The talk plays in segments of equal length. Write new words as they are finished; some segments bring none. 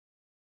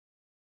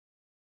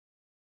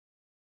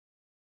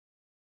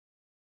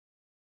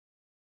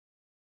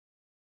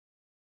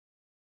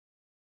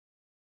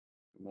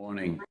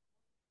Morning.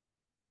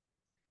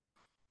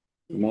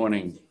 Good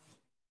morning.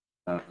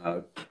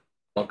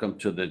 Welcome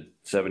to the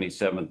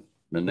 77th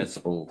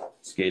Municipal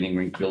Skating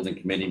Rink Building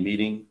Committee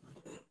meeting.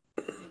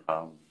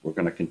 We're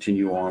going to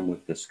continue on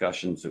with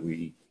discussions that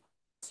we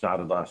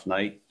started last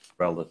night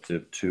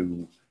relative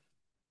to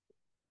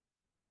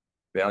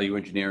value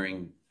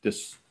engineering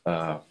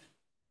discussions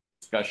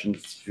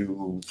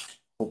to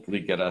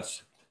hopefully get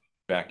us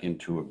back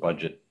into a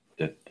budget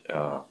that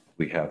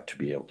we have to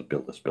be able to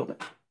build this building.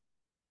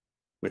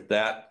 With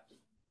that,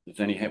 does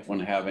anyone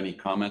have any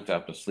comments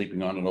after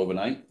sleeping on it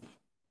overnight?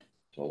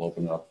 So I'll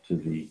open it up to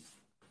the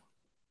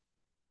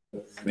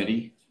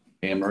committee.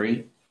 Anne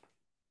Marie?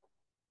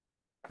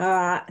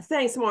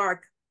 Thanks,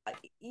 Mark.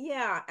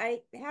 Yeah,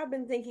 I have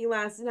been thinking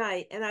last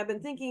night, and I've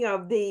been thinking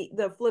of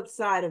the flip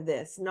side of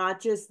this,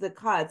 not just the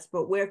cuts,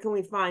 but where can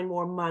we find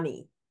more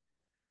money?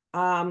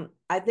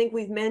 I think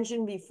we've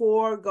mentioned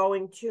before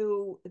going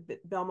to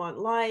Belmont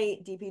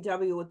Light,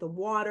 DPW with the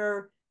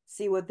water,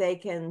 see what they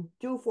can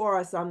do for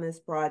us on this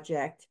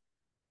project.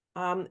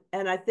 And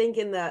I think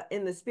in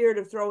the spirit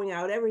of throwing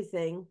out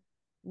everything,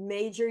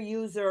 major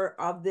user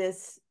of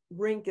this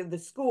rink of the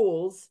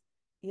schools,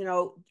 you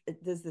know,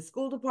 does the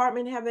school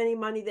department have any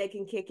money they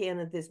can kick in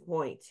at this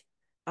point?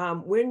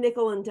 We're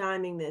nickel and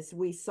diming this.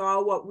 We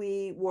saw what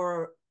we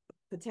were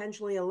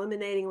potentially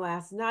eliminating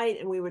last night,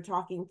 and we were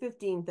talking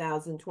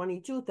 15,000,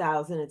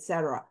 22,000, et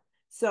cetera.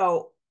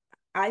 So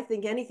I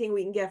think anything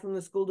we can get from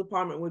the school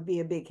department would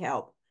be a big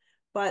help.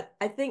 But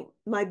I think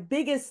my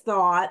biggest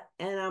thought,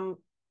 and I'm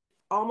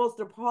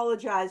almost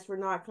apologize for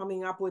not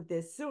coming up with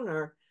this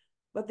sooner,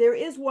 but there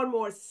is one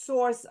more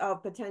source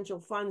of potential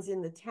funds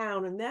in the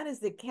town, and that is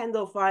the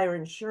Kendall Fire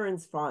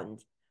Insurance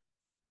Fund.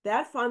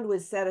 That fund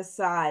was set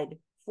aside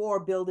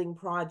for building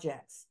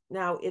projects.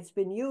 Now, it's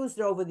been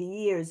used over the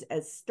years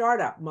as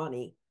startup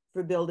money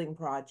for building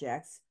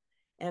projects,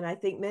 and I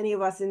think many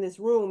of us in this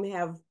room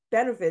have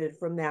benefited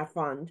from that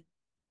fund.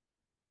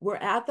 We're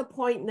at the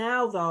point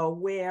now, though,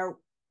 where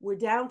we're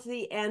down to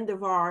the end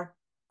of our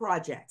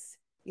projects.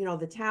 You know,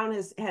 the town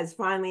has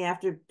finally,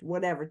 after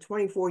whatever,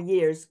 24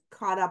 years,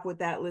 caught up with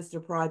that list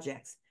of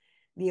projects.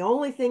 The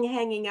only thing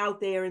hanging out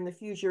there in the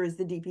future is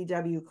the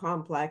DPW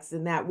complex,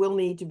 and that will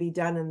need to be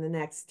done in the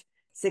next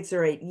 6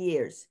 or 8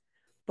 years.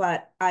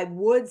 But I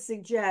would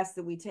suggest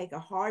that we take a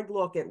hard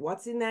look at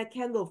what's in that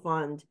Kendall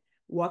Fund,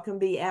 what can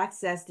be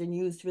accessed and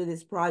used for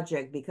this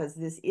project, because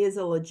this is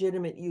a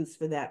legitimate use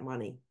for that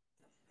money.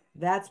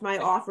 That's my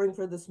offering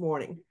for this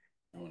morning.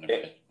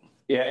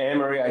 Yeah, Anne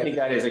Marie, I think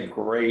that is a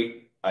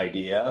great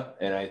idea.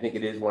 And I think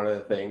it is one of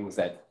the things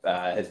that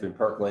has been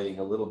percolating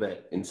a little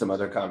bit in some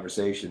other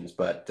conversations,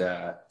 but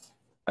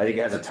I think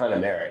it has a ton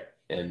of merit.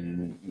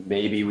 And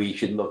maybe we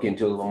should look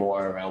into a little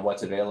more around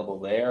what's available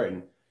there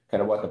and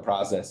kind of what the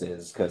process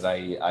is, because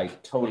I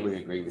totally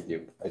agree with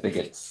you. I think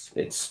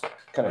it's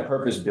kind of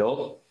purpose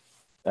built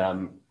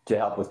to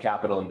help with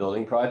capital and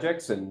building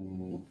projects.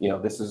 And, you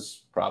know, this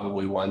is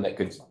probably one that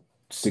could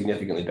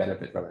significantly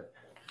benefit from it.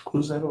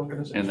 Who's that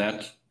organization? And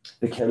that's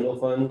the Kendall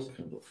Fund.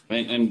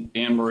 And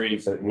Anne Marie,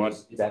 So what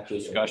it's actually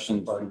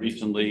discussions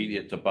recently,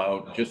 it's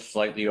about just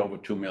slightly over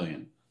 2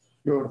 million.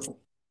 Beautiful.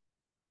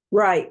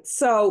 Right.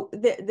 So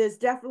there's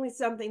definitely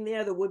something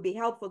there that would be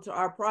helpful to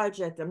our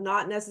project. I'm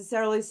not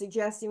necessarily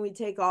suggesting we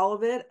take all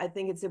of it. I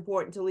think it's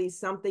important to leave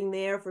something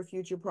there for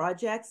future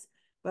projects.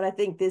 But I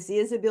think this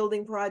is a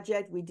building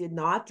project. We did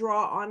not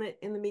draw on it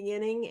in the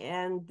beginning,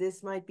 and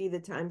this might be the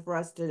time for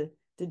us to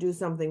do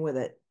something with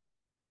it.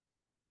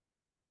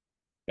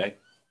 Okay.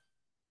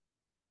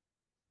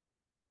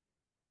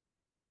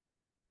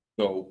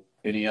 So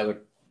any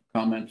other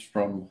comments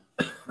from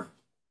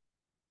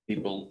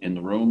people in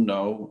the room?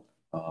 No.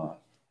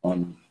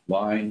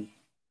 Online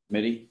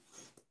committee?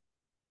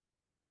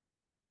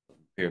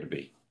 Appear to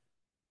be.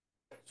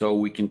 So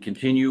we can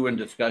continue in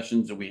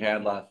discussions that we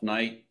had last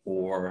night,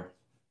 or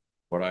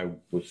what I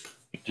was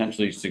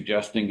potentially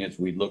suggesting is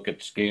we look at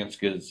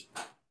Skanska's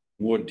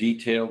more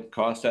detailed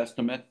cost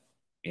estimate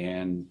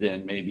and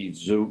then maybe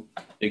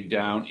dig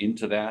down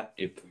into that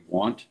if we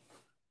want,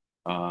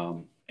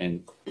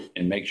 and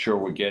make sure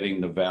we're getting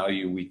the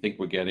value we think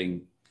we're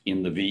getting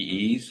in the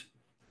VEs.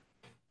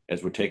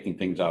 As we're taking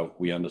things out,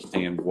 we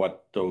understand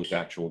what those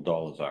actual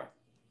dollars are.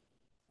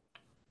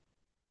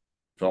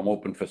 So I'm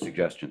open for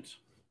suggestions.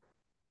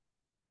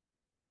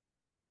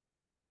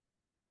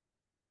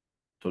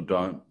 So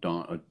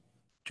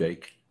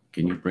Jake,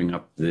 can you bring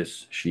up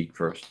this sheet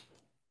first?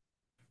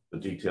 The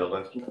detailed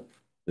estimate?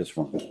 This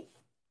one.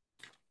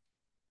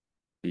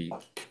 The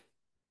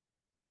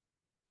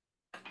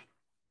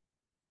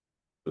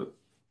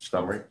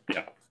Summary?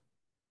 Yeah.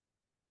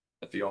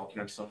 At the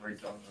alternate summary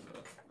done with the...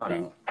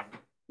 No, I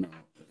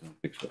don't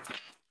think so.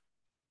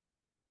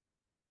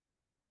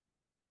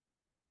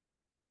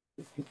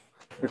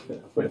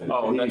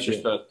 Oh, that's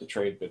just the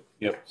trade bit.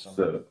 Yep.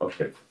 So,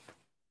 okay.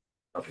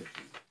 Okay.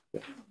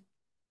 Yeah.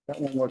 That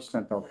one was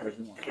sent out to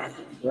everyone.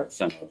 Correct?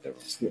 Sent out there.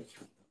 Yes.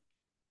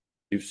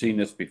 You've seen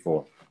this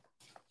before.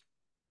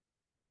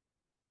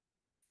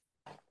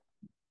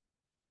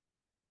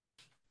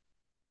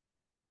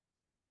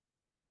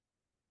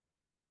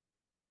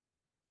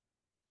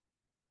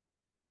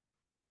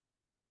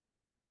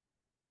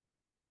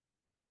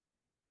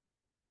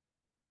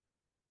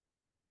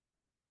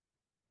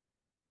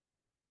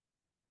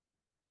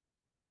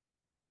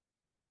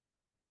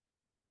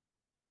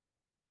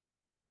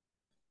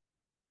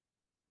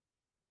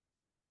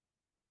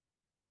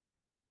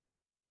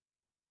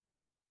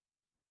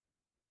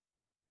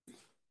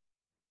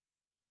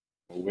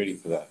 We're waiting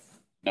for that.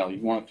 Now,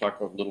 you want to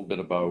talk a little bit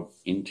about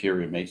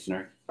interior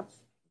masonry?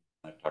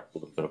 I talked a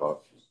little bit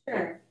about.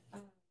 Sure.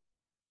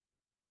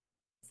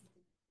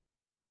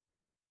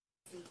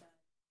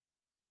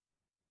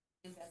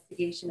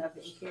 Investigation of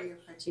interior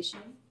partition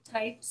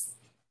types.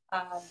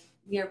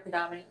 We are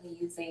predominantly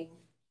using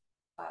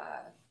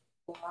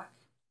block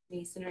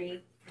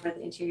masonry for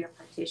the interior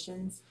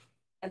partitions.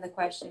 And the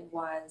question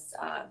was,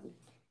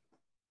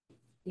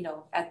 you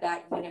know, at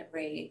that unit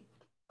rate,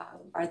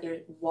 are there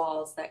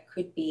walls that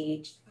could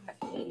be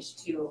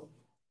changed to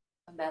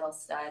a metal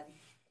stud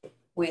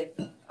with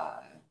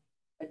a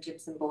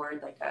gypsum board,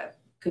 like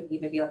could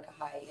even be like a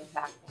high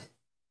impact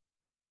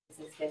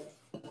resistant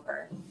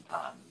or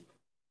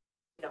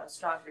you know, a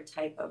stronger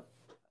type of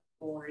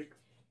board,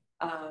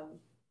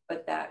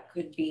 but that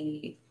could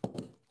be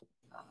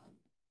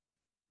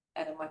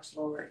at a much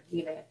lower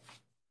unit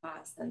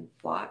cost than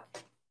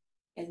block.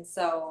 And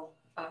so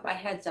I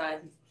had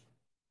done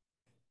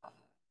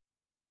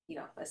you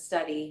know, a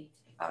study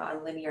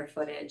on linear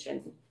footage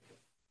and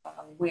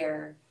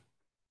where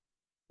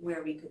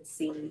we could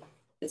see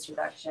this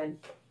reduction.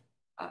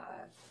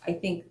 I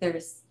think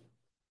there's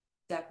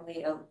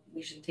definitely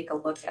we should take a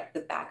look at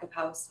the back of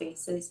house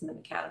spaces and the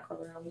mechanical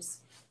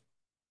rooms.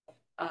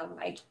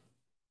 I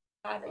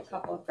had a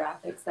couple of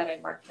graphics that I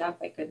marked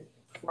up. I could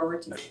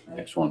forward to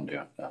Next one,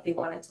 yeah. if they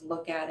wanted to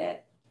look at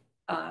it.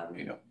 There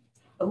you go.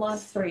 The long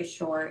story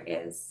short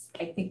is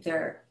I think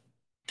there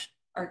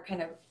are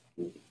kind of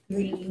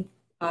 3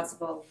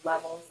 possible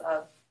levels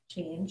of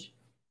change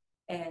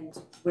and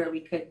where we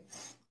could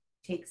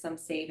take some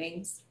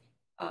savings.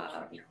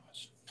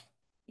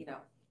 You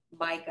know,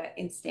 my gut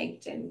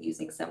instinct and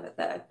using some of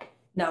the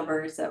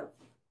numbers of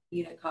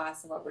unit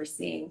costs and what we're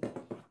seeing.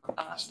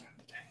 I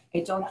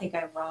don't think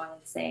I'm wrong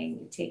in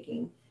saying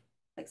taking,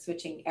 like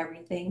switching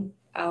everything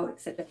out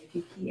except in a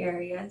few key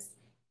areas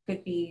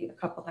could be a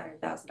couple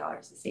 $100,000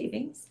 of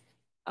savings.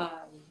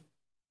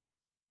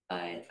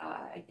 But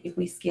if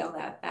we scale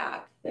that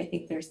back, I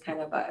think there's kind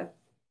of a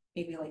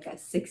maybe like a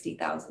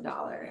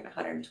 $60,000 and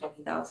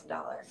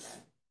 $120,000,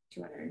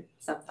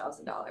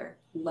 $200,000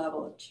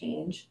 level of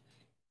change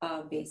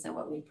based on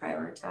what we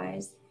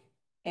prioritize.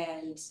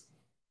 And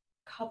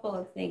a couple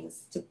of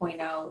things to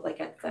point out, like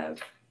at the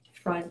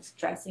front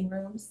dressing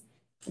rooms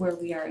where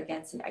we are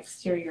against an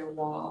exterior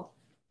wall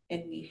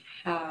and we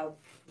have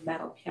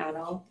metal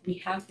panel, we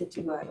have to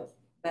do a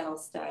metal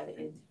stud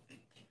and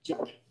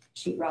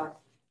sheetrock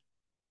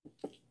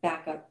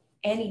backup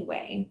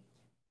anyway,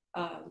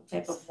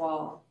 type of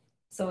wall.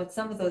 So in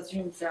some of those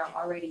rooms, there are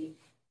already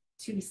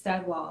 2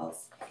 stud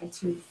walls and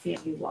 2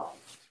 CMU walls.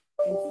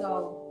 And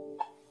so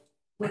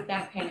with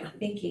that kind of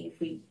thinking,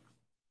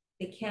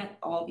 they can't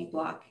all be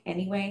block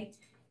anyway.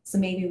 So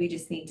maybe we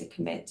just need to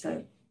commit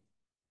to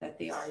that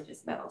they are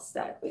just metal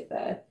stud with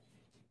a,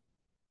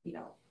 you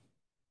know,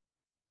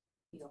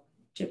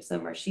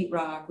 gypsum or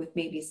sheetrock with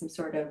maybe some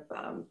sort of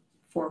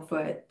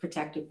 4-foot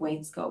protective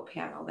wainscot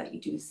panel that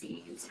you do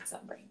see used in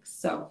some rinks.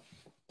 So,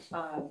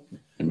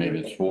 And maybe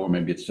it's 4,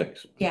 maybe it's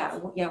 6. yeah,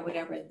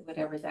 whatever that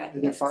Are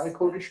there is. fire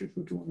code issues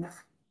with doing that?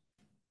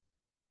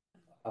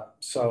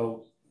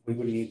 So we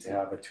would need to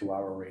have a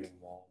 2-hour rating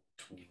wall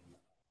between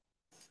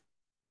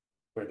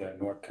where the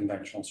north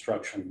conventional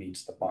structure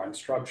meets the barn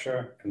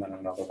structure, and then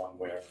another one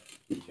where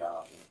the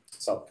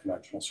south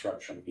conventional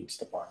structure meets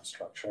the barn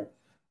structure.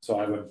 So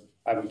I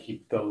would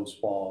keep those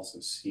walls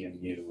as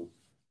CMU,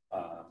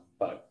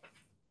 but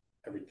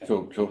everything.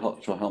 So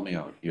help me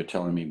out. You're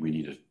telling me we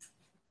need a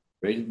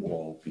rated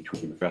wall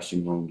between the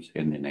dressing rooms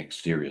and an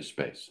exterior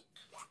space.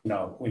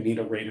 No, we need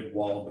a rated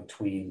wall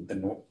between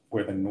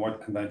where the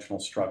north conventional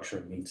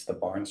structure meets the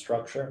barn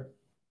structure.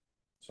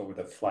 So with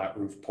a flat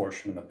roof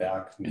portion in the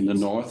back. In the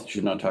north,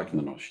 she's not talking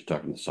the north, she's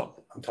talking the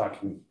south. I'm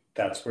talking,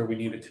 that's where we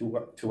need a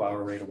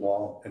 2-hour rated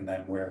wall, and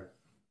then where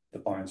the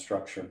barn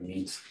structure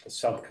meets the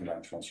south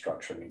conventional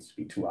structure needs to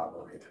be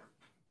 2-hour rated.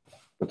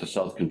 But the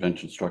south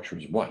convention structure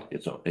is what?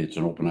 It's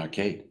an open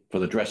arcade for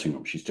the dressing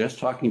room. She's just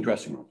talking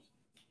dressing rooms.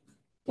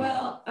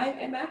 Well, I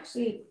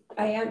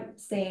am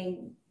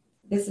saying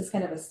this is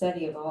kind of a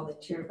study of all the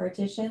tier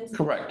partitions.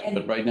 Correct,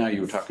 but right now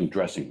you were talking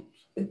dressing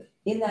rooms.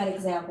 In that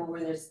example where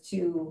there's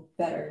 2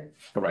 that are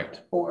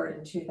Correct. board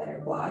and 2 that are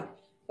block.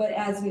 But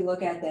as we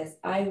look at this,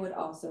 I would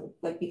also,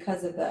 like,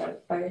 because of the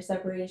fire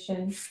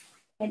separation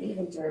and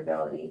even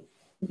durability,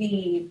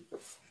 the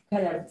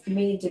kind of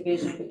main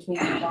division between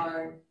the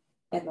barn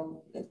and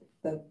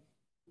the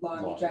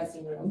long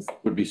dressing rooms.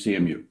 Would be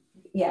CMU.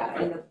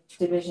 Yeah, and the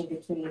division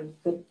between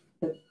the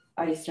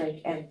ice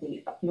rink and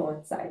the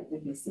north side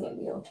would be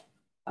CMU.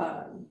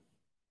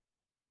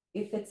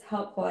 If it's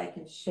helpful, I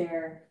can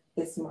share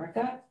this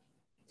markup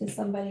to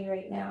somebody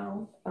right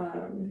now. I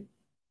don't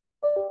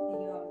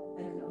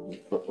know.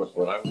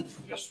 What I would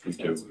suggest we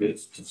do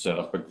is to set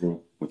up a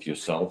group with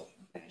yourself,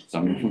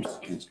 someone from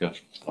Skanska,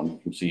 someone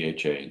from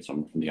CHA, and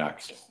someone from the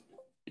architect,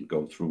 and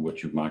go through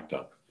what you've marked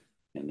up.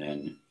 And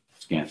then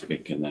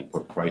Skanska can then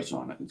put a price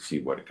on it and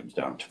see what it comes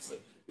down to.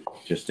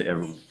 Just to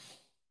everyone,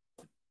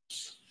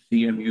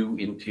 CMU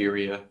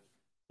interior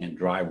and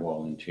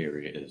drywall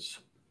interior is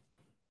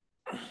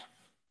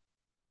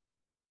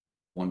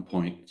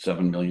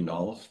 $1.7 million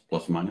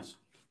plus minus,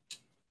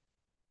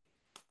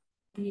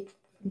 big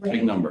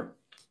Right. number.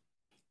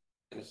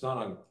 And it's not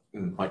on,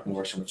 like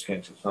Morrison was saying,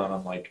 it's not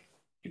on like,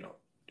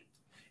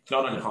 it's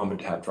not uncommon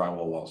to have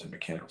drywall walls in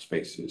mechanical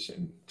spaces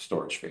and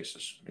storage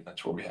spaces. I mean,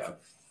 that's what we have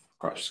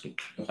across the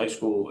high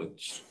school.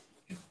 It's,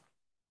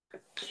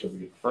 so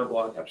we prefer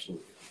block,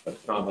 absolutely, but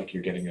it's not like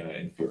you're getting an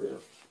inferior.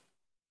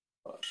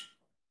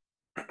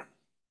 I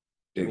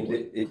mean,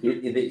 it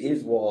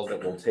is walls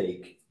that will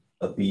take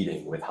a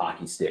beating with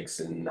hockey sticks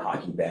and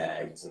hockey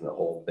bags and the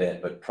whole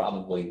bit, but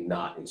probably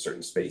not in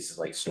certain spaces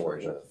like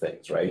storage and other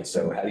things, right?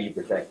 So how do you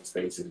protect the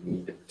spaces you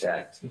need to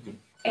protect? And-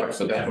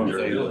 So that's what I'm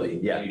saying. Really,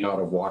 yeah. You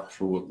gotta walk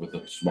through it with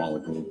a smaller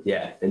group.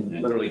 Yeah,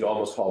 and literally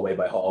almost hallway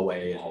by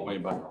hallway. Hallway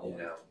by hallway. You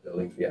know,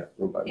 building, yeah,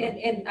 room by room.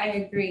 And I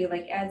agree,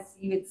 like, as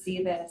you would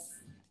see this,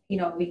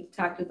 we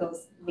talked with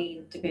those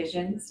main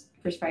divisions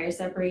for fire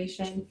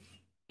separation.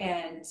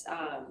 And,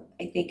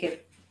 I think if,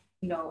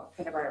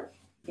 kind of our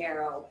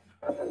narrow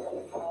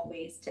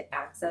hallways to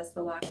access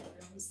the locker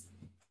rooms,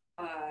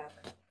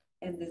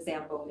 and the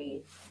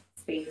Zamboni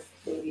space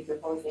maybe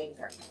proposing,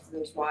 or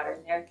there's water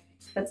in there,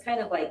 that's kind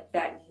of like,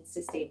 that needs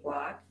to stay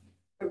blocked,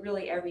 but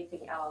really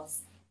everything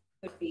else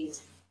would be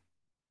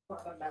more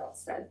of a metal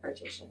stud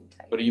partition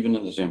type. But even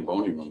in the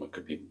Zamboni room, it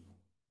could be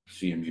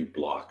CMU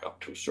block up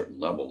to a certain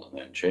level and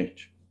then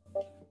change.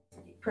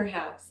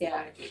 Perhaps,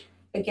 yeah.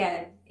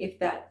 Again, if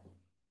that,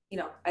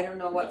 I don't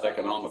know what It's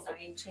economical.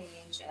 design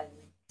change and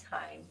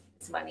time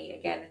is money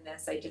again in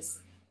this. I just,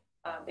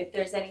 if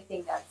there's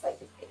anything that's like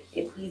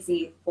an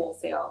easy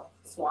wholesale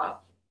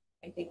swap,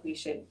 I think we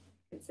should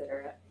consider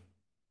it.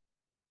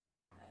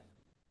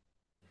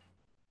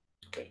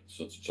 Okay,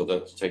 so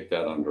let's take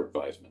that under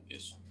advisement.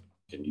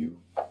 Can you,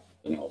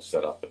 I'll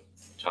set up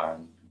a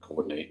time,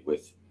 coordinate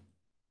with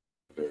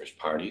various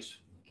parties.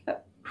 I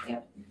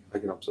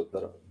can help set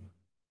that up.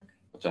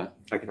 What's that?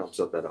 I can help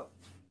set that up.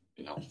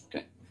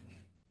 Okay.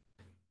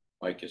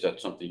 Mike, is that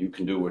something you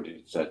can do, or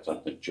is that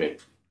something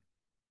Jake?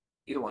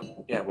 Either one,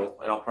 yeah, well,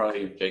 and I'll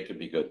probably, Jake could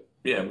be good.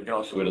 yeah, we can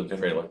also. Good at the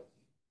trailer.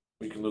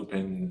 We can loop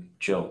in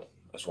Jill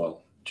as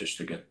well, just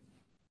to get.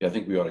 Yeah, I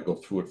think we ought to go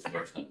through it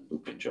first and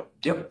loop in Joe.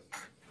 Yep.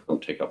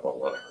 Don't take up a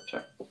lot of our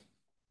time.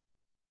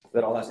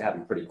 That all has to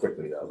happen pretty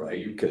quickly though, right?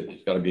 You could,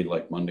 It's gotta be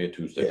like Monday or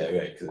Tuesday. yeah,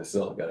 right, because it's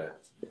still gotta.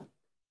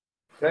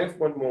 Can I have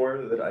one more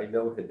that I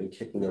know had been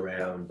kicking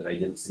around that I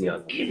didn't see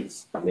on the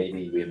list?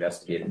 Maybe we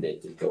investigated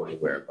it, didn't go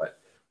anywhere, but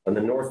on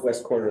the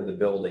northwest corner of the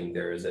building,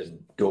 there is a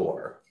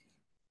door.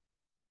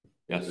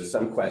 Yes. There's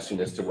some question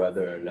as to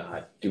whether or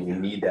not, do we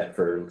need that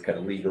for kind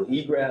of legal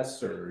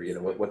egress, or,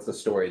 what's the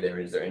story there?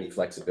 Is there any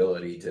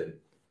flexibility to?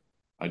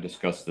 I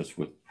discussed this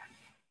with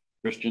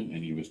Christian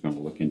and he was gonna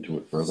look into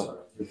it further.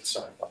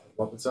 Sorry,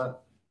 what was that?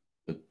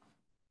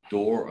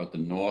 Door at the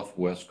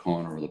northwest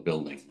corner of the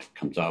building that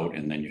comes out,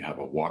 and then you have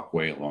a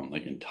walkway along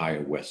the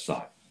entire west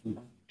side.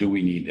 Do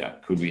we need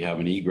that? Could we have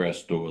an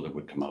egress door that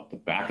would come out the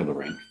back of the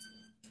rink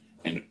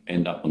and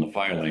end up on the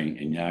fire lane,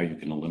 and now you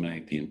can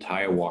eliminate the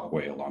entire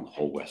walkway along the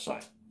whole west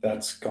side?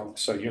 That's going,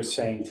 so you're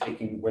saying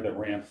taking where the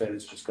ramp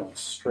is, just going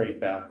straight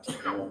back to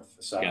the north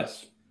side?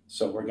 Yes,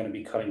 So we're gonna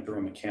be cutting through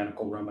a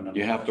mechanical room and.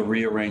 you have to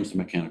rearrange the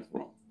mechanical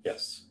room.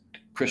 Yes.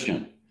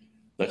 Christian,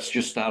 let's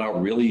just start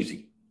out real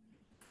easy.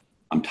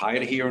 I'm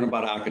tired of hearing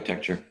about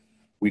architecture.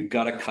 We've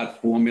got to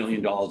cut $4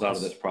 million out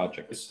of this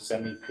project. This is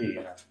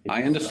MEP.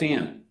 I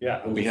understand.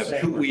 Yeah. I'm We just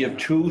have saying, we have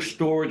two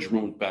storage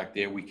rooms back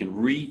there. We can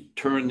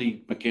return the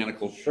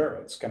mechanical. Sure,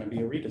 it's gonna be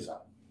a redesign.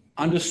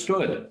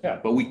 Understood. Yeah.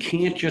 But we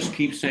can't just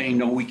keep saying,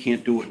 no, we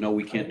can't do it. No,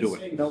 we can't do I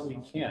didn't it. say, no, we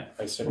can't.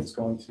 I said it's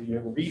going to be a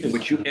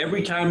redesign. But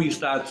every time you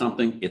start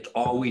something, it's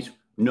always,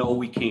 no,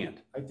 we can't.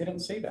 I didn't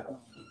say that.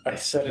 I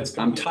said it's.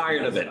 I'm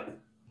tired of it.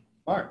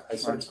 Mark, I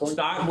said it's going.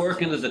 Start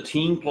working as a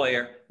team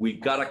player. We've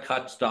got to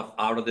cut stuff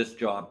out of this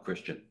job,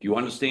 Christian. Do you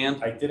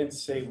understand? I didn't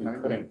say we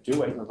couldn't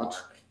do it, Mark.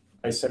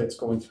 I said it's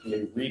going to be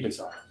a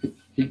redesign.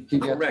 He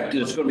gets Correct. it.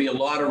 There's going to be a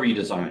lot of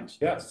redesigns.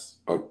 Yes.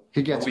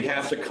 He gets We it.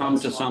 have to come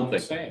to That's all I'm something.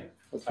 saying.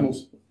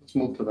 Let's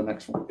move to the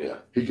next one. Yeah.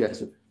 He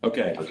gets it.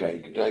 Okay.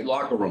 Okay.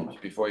 Locker rooms,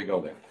 before you go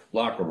there.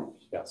 Locker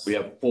rooms. Yes. We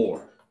have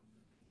 4.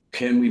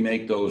 Can we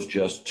make those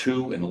just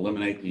 2 and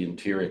eliminate the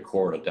interior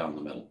corridor down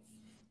the middle?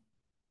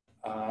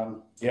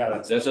 Yeah,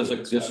 that's. This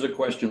is a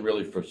question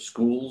really for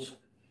schools.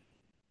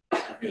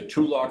 We have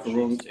 2 locker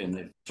rooms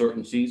in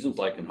certain seasons,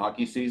 like in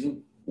hockey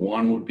season.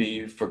 One would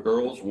be for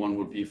girls, one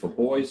would be for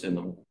boys. In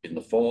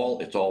the fall,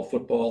 it's all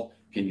football.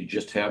 Can you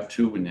just have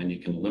 2 and then you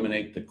can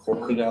eliminate the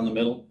corridor down the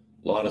middle?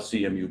 A lot of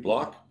CMU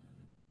block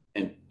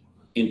and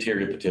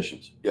interior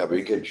petitions. Yeah, but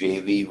you get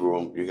JV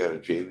room, you got a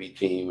JV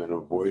team and a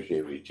boys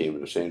JV team,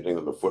 and the same thing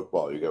with the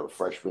football. You got a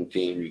freshman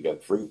team, you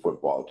got 3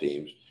 football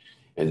teams,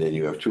 and then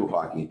you have 2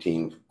 hockey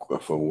teams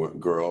for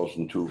girls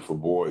and 2 for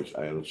boys.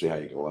 I don't see how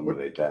you can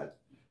eliminate that.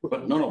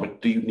 But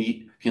but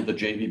can't the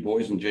JV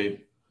boys and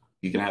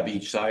you can have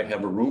each side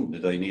have a room? Do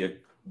they need a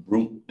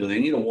room? Do they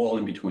need a wall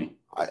in between?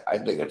 I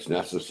think it's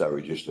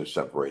necessary just to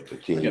separate the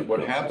team. Yeah, what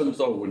happens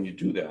though when you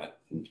do that,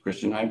 and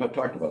Christian and I have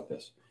talked about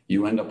this,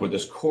 you end up with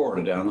this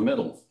corridor down the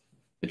middle.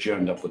 that you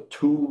end up with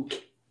two,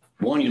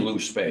 one, you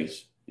lose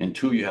space, and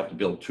two, you have to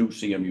build two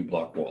CMU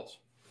block walls.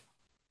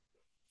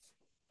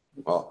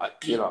 Well, I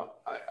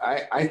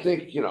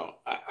think,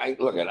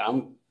 look at,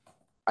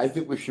 I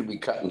think we should be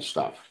cutting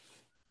stuff.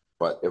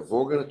 But if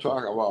we're gonna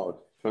talk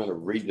about trying to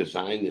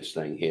redesign this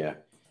thing here,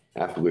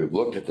 after we've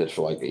looked at this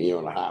for like a year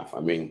and a half, I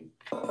mean,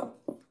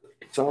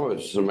 some of it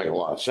doesn't make a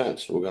lot of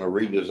sense. We're gonna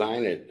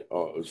redesign it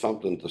or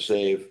something to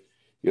save,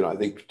 I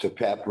think to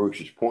Pat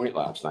Baruch's point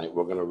last night,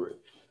 we're gonna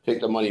take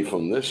the money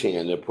from this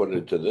hand and put it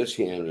into this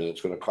hand, and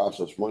it's gonna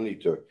cost us money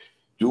to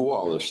do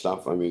all this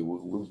stuff. I mean,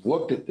 we've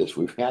looked at this,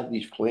 we've had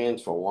these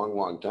plans for a long,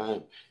 long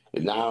time.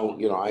 And now,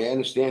 I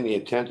understand the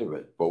intent of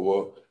it, but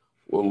we're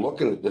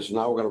looking at this,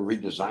 now we're gonna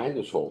redesign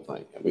this whole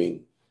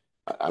thing.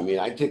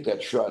 I think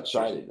that's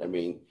short-sighted. I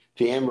mean,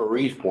 to Anne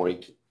Marie's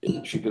point,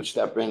 she could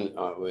step in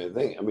with a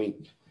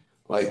thing.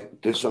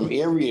 Like, there's some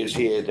areas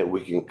here that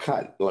we can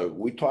cut. Like,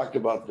 we talked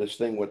about this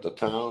thing with the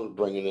town,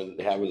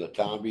 having the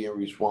town being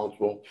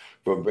responsible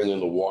for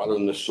bringing the water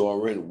and the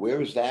sewer in.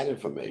 Where's that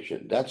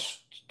information? That's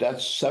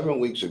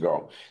 7 weeks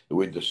ago that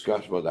we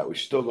discussed about that. We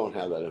still don't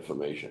have that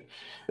information.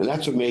 And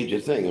that's a major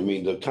thing. I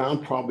mean, the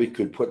town probably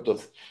could put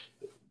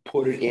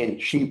it in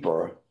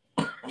cheaper,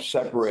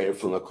 separate it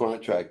from the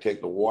contract, take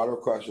the water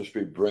across the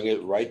street, bring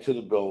it right to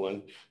the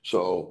building.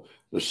 So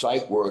the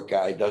site work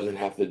guy doesn't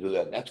have to do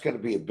that. That's got to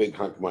be a big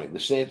hunk of money. The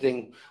same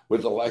thing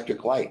with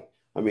electric light.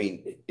 I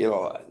mean,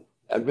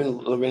 I've been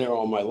living there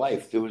all my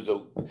life.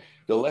 The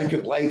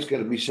electric light's got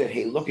to be said,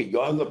 hey, look,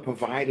 you're the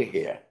provider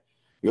here.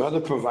 You're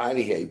the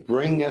provider here.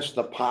 Bring us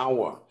the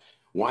power.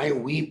 Why are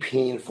we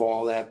paying for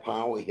all that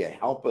power here?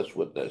 Help us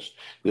with this.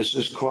 This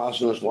is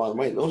costing us a lot of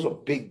money. Those are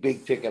big,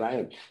 big ticket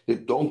items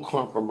that don't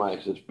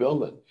compromise this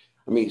building.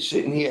 I mean,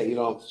 sitting here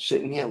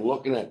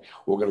looking at,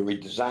 we're going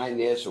to redesign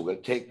this, we're going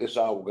to take this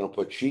out, we're going to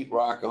put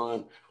sheetrock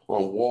on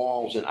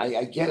walls. And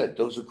I get it.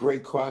 Those are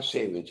great cost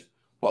savings.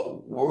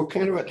 But we're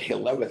kind of at the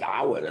 11th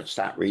hour to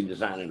start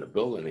redesigning the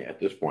building here at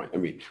this point. I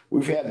mean,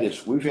 we've had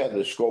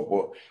this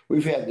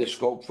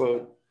scope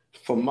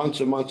for months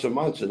and months and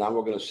months, and now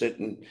we're going to sit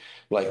and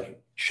like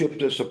chip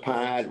this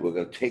apart. We're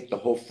going to take the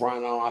whole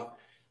front off.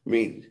 I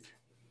mean,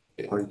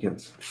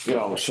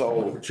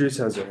 so Patrice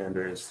has her hand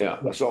raised. yeah.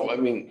 So I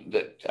mean,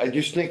 I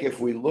just think if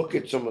we look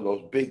at some of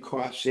those big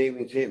cost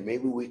savings here,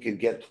 maybe we could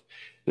get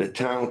the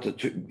town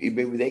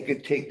maybe they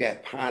could take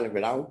that part of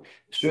it out.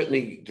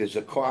 Certainly, there's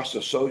a cost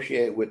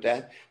associated with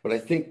that, but I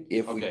think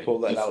if we pull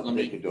that out,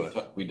 they could do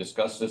it. We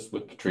discussed this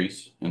with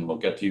Patrice, and we'll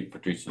get to you,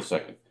 Patrice, in a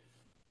second.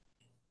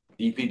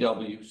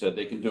 DPW said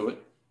they can do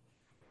it.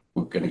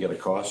 We're going to get a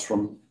cost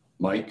from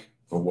Mike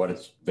for what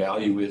its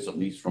value is, at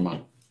least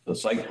from the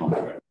site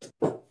contract.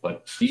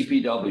 But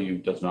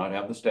DPW does not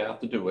have the staff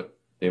to do it.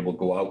 They will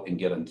go out and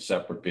get a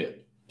separate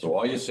bid. So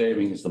all you're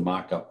saving is the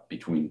markup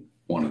between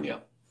one and the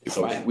other.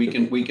 So we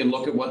can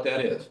look at what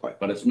that is,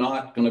 but it's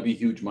not going to be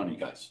huge money,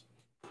 guys.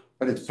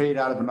 But it's paid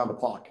out of another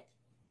pocket.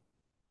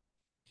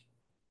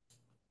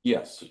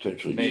 Yes,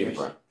 Potentially maybe.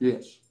 cheaper.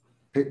 Yes,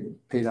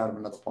 paid out of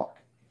another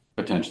pocket.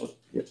 Potentially.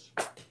 Yes.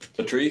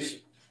 Patrice?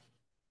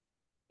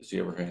 Does he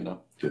have her hand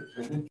up?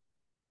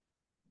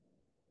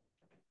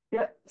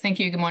 Yeah, thank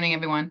you. Good morning,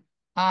 everyone.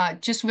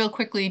 Just real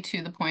quickly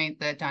to the point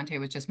that Dante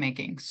was just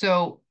making.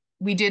 So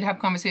we did have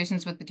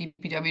conversations with the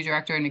DPW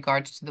director in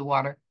regards to the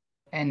water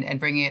and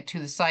bringing it to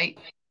the site.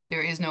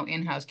 There is no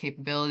in-house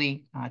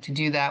capability to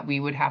do that. We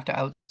would have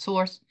to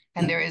outsource,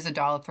 and there is a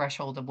dollar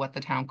threshold of what the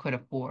town could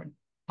afford.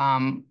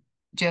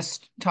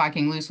 Just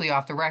talking loosely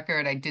off the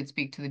record, I did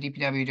speak to the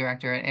DPW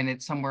director, and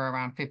it's somewhere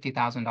around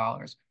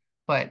 $50,000.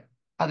 But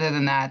other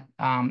than that,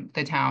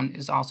 the town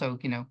is also,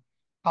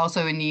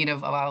 also in need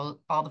of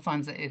all the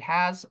funds that it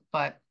has.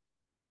 But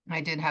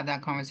I did have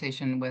that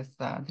conversation with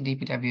the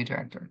DPW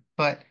director.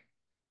 But,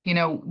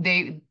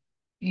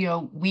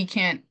 we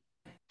can't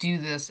do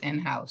this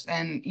in-house.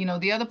 And,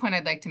 the other point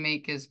I'd like to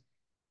make is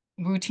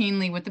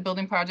routinely with the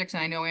building projects,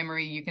 and I know,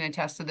 Anne-Marie, you can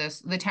attest to this,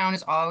 the town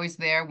is always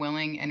there,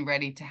 willing and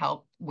ready to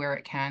help where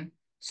it can.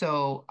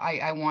 So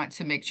I want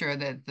to make sure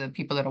that the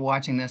people that are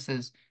watching this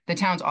is the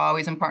town's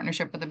always in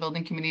partnership with the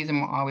building committees,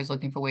 and we're always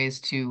looking for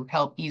ways to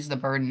help ease the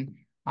burden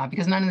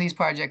because none of these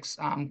projects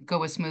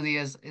go as smoothly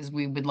as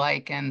we would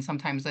like. And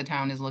sometimes the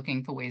town is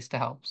looking for ways to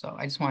help. So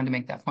I just wanted to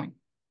make that point.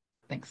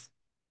 Thanks.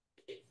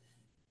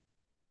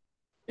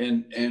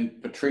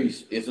 And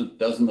Patrice,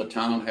 doesn't the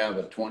town have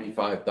a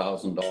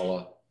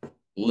 $25,000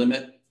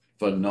 limit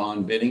for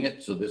non-bidding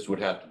it? So this would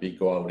have to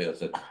go out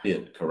as a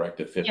bid,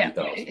 correct, at 50,000?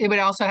 Yeah, it would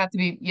also have to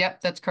be,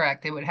 yep, that's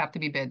correct. It would have to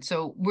be bid.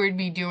 So we'd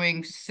be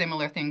doing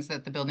similar things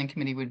that the building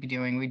committee would be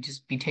doing. We'd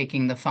just be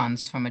taking the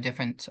funds from a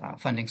different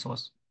funding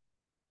source.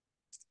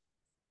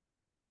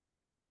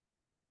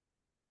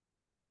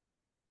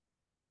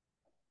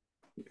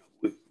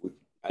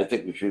 I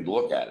think we should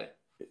look at it.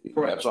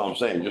 That's all I'm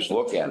saying. Just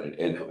look at it.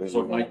 And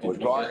So Mike,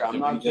 I'm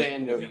not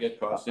saying that we get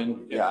costs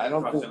in. Yeah, I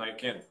don't think. I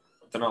can't.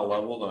 They're not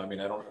leveled. I mean,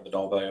 I don't have the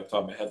dollar value off the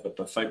top of my head, but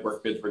the site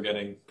work bids we're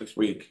getting this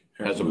week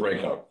Has a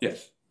breakout.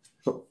 Yes.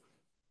 But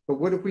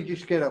what if we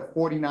just get a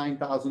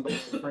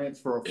 $49,000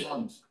 transfer of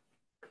funds?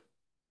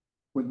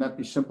 Wouldn't that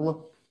be simpler? I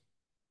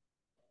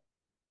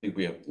think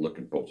we have to look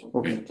at both of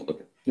them. Okay. We have to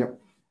look at. Yep.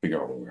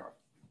 Figure out where we are.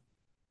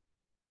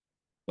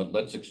 But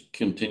let's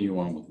continue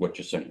on with what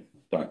you're saying,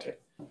 Dante.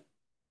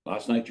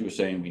 Last night you were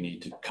saying we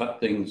need to cut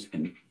things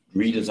and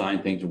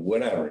redesign things or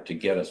whatever to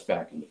get us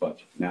back in the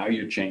budget. Now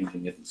you're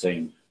changing it and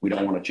saying we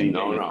don't want to change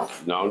No,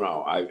 anything.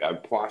 no. I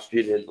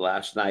postured it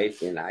last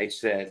night and I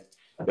said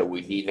that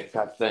we need to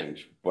cut things,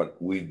 but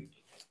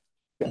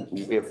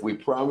if we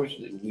promised,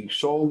 we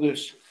sold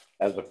this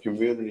as a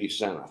community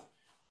center.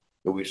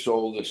 And we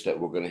sold this that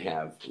we're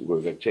gonna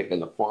take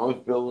the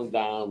Palms building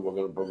down, we're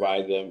gonna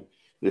provide them,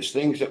 there's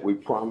things that we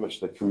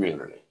promised the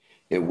community.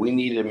 And we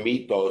need to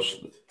meet those,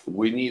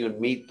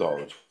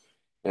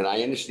 And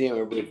I understand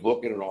everybody's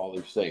looking at all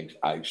these things.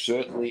 I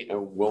certainly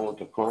am willing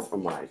to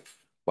compromise.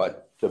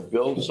 But to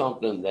build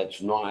something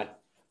that's not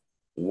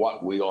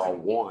what we all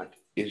want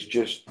is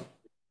just,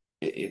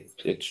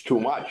 it's too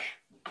much.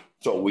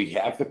 So we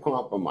have to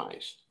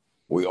compromise.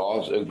 We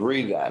all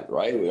agree that,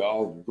 right? We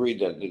all agree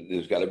that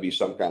there's got to be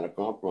some kind of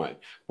compromise.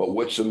 But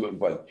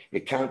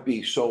it can't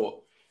be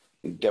so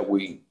that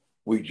we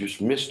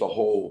just missed the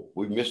whole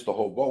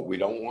boat. We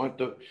don't want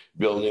the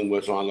building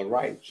was on the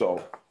right.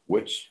 So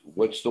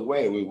what's the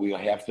way? We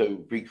have to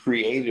be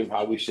creative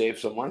how we save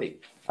some money.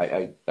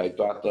 I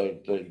thought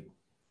that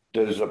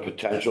there's a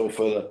potential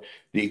for the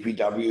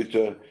DPW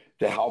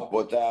to help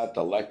with that,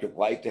 the electric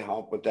light to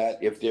help with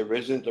that. If there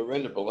isn't, there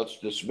isn't, but let's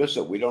dismiss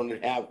it.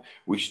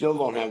 We still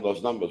don't have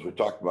those numbers. We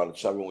talked about it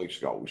 7 weeks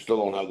ago. We still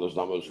don't have those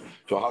numbers.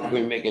 So how can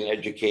we make an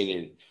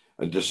educated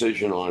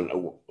decision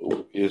on,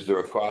 is there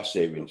a cost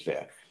savings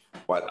there?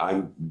 But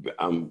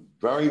I'm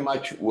very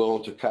much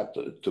willing to cut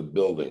the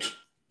building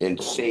and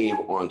save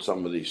on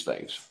some of these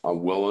things.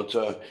 I'm willing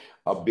to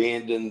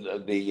abandon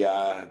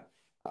the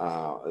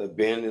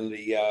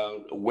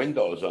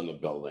windows on the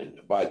building,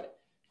 but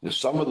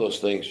some of those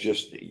things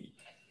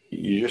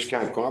you just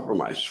can't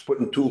compromise.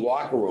 Putting 2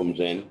 locker rooms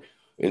in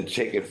and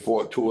taking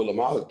 2 of them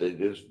out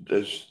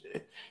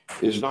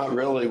is not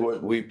really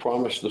what we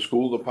promised the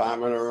school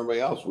department or everybody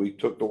else. We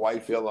took the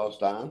Whitefield house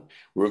down.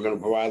 We're going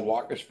to provide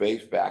locker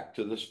space back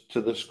to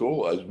the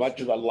school. As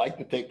much as I'd like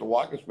to take the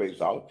locker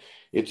space out,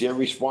 it's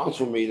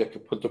irresponsible of me to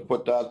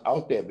put that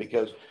out there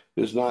because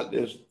we're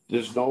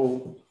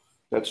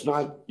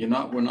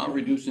not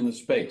reducing the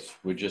space.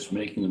 We're just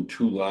making them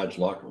 2 large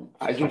locker rooms.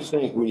 I just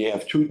think when you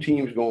have 2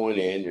 teams going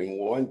in and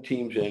one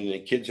team's in, and the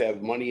kids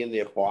have money in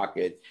their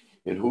pocket,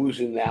 and who's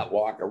in that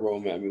locker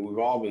room? I mean, we've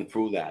all been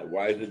through that.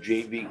 Why are the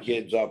JV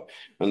kids up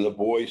on the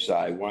boys'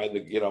 side? Why are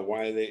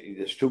they?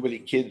 There's too many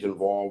kids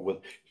involved with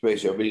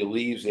space. Everybody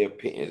leaves their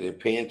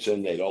pants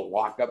in. They don't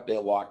lock up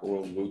their locker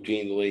room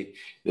routinely.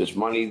 There's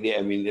money there.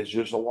 I mean, there's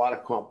just a lot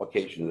of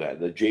complications there.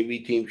 The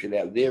JV team should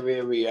have their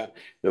area.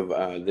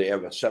 They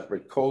have a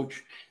separate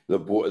coach. The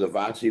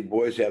varsity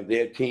boys have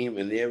their team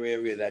in their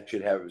area. That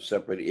should have a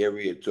separate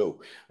area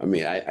too. I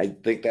mean, I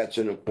think that's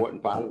an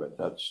important part of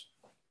it.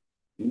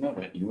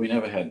 We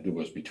never had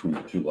doors between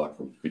the 2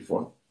 locker rooms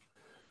before.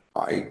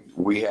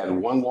 We had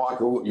 1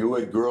 locker room. You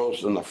had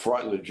girls in the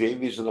front, the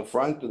JVs in the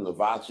front, and the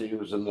varsity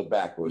was in the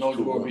back. No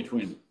door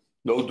between them.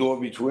 No door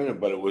between them,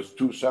 but it was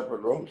 2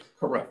 separate rooms.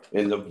 Correct.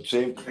 And the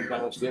same thing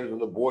downstairs with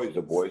the boys.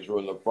 The boys were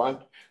in the front,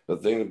 the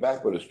thing in the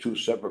back, but it's 2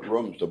 separate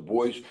rooms. The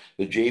boys,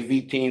 the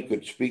JV team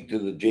could speak to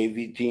the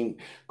JV team.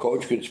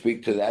 Coach could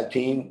speak to that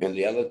team, and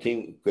the other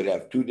team could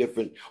have 2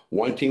 different.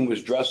 One team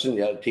was dressing,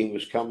 the other team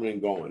was coming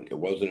and going. It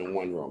wasn't in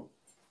one room.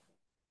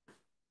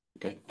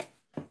 Okay.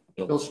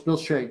 Bill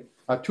Shea,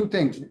 2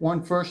 things.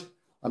 One, first,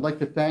 I'd like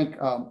to thank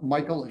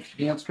Michael and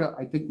Skanska.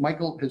 I think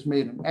Michael has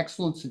made an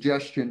excellent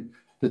suggestion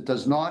that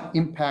does not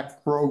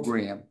impact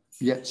program,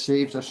 yet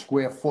saves us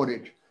square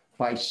footage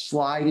by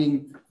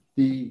sliding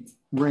the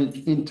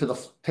rink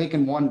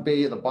taking 1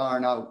 bay of the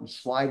barn out and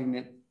sliding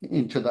it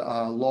into the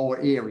lower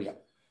area.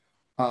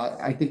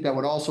 I think that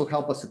would also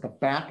help us at the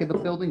back of the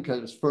building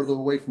because it's further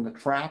away from the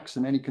tracks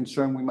and any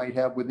concern we might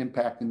have with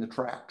impacting the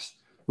tracks.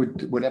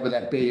 Whatever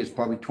that bay is,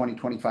 probably 20,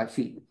 25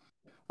 feet.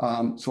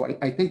 So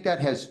I think that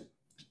has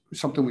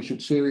something we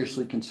should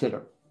seriously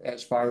consider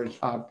as far as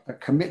a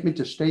commitment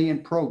to stay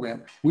in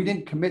program. We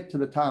didn't commit to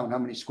the town how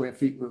many square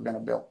feet we were going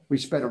to build. We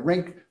spent a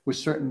rink with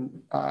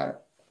certain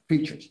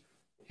features.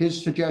 His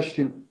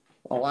suggestion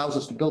allows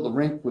us to build a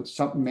rink with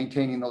something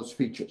maintaining those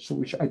features.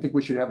 So I think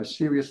we should have a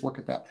serious look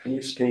at that. Can you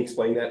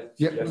explain that?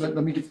 Yeah, let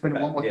me just finish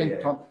one more thing,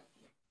 Tom.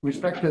 With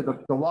respect to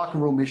the locker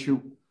room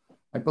issue,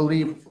 I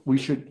believe we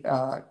should,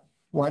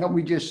 why don't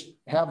we just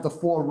have the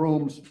 4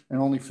 rooms and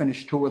only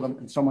finish 2 of them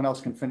and someone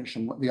else can finish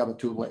the other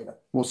 2 later?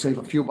 We'll save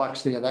a few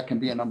bucks there. That can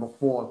be a number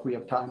 4 if we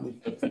have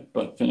time.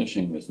 But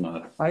finishing is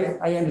not.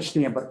 I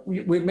understand, but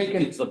we're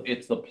making.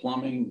 It's the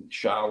plumbing,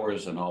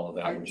 showers and all of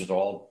that, which is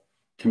all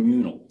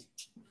communal.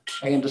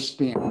 I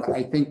understand.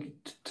 I think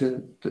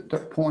to the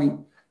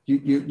point,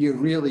 you're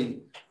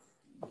really,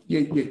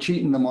 you're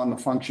cheating them on the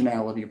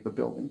functionality of the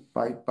building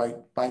by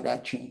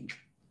that change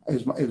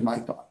is my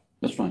thought.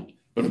 That's fine.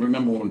 But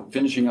remember, when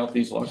finishing out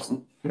these lockers,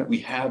 Yeah. we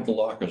have the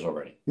lockers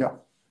already. Yeah.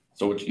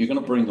 So you're going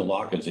to bring the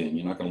lockers in.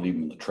 You're not going to leave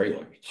them in the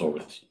trailer. So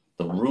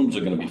the rooms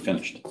are gonna be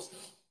finished.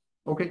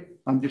 Okay,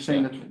 I'm just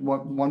saying that's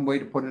one way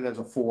to put it as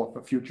a four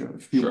for future, a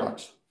few Sure.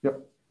 bucks.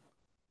 Yep.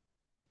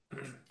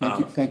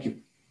 Thank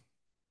you.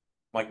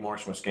 Mike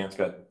Morris from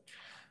Skanska.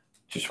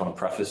 Just want to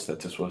preface that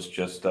this was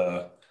just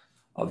a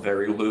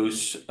very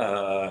loose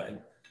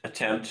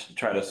attempt to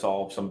try to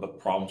solve some of the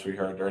problems we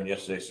heard during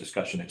yesterday's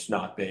discussion. It's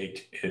not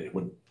baked. It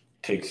would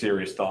take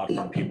serious thought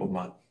from people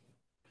not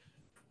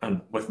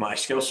with my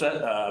skill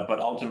set, but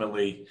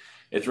ultimately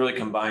it's really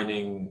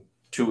combining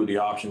two of the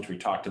options we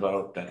talked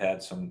about that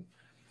had some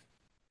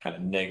kind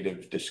of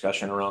negative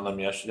discussion around them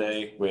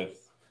yesterday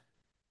with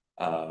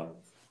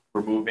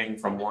removing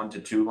from 1 to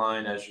 2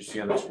 line, as you see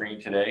on the screen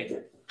today.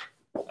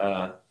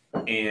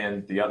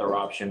 And the other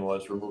option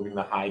was removing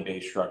the high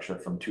base structure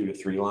from 2 to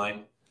 3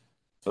 line.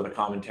 So the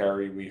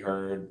commentary we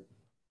heard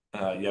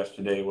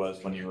yesterday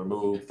was when you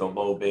remove the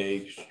low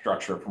base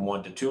structure from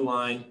 1 to 2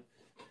 line,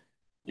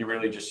 you're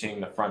really just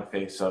seeing the front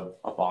face of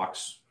a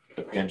box.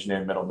 The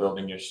engineered metal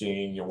building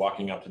you're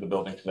walking up to the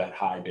building to that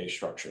high base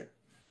structure.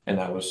 And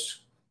that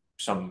was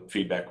some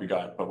feedback we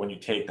got. But when you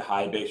take the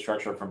high base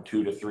structure from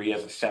 2 to 3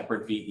 as a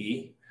separate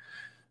VE,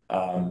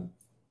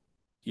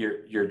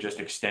 you're just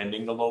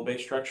extending the low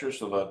base structure.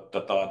 So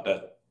the thought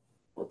that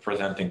we're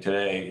presenting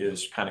today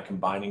is kind of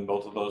combining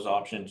both of those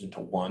options into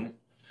one.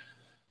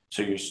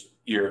 So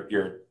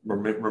you're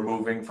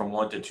removing from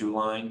 1 to 2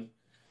 line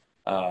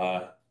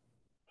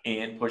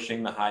and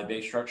pushing the high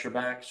base structure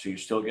back. So you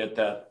still get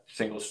that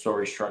single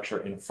story structure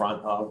in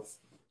front of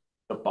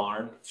the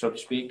barn, so to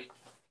speak,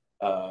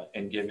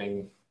 and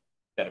giving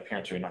that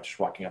appearance so you're not just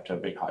walking up to a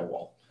big high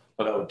wall.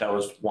 So that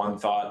was one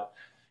thought.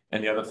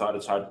 And the other thought,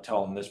 it's hard to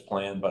tell on this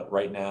plan, but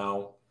right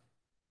now,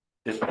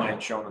 this plan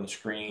shown on the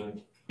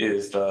screen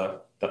is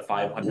the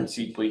 500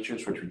 seat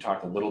bleachers, which we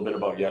talked a little bit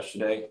about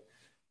yesterday.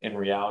 In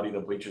reality, the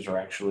bleachers are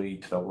actually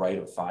to the right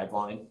of 5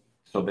 line.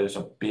 So there's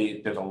a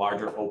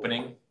larger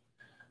opening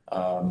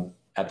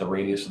at the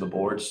radius of the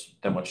boards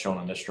than what's shown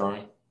on this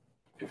drawing,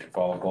 if you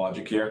follow the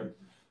logic here.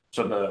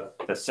 So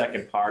the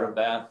second part of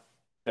that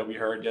we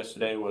heard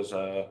yesterday was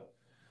the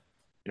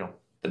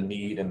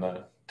need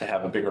to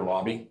have a bigger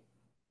lobby.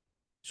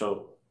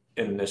 So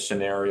in this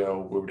scenario,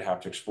 we would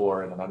have to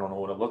explore it, and I don't know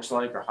what it looks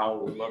like or how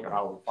it would look or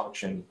how it would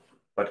function,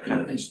 but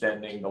kind of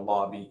extending the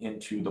lobby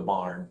into the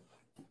barn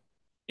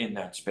in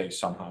that space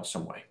somehow,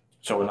 some way.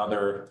 So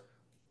another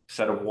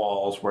set of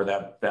walls where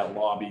that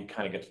lobby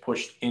kind of gets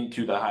pushed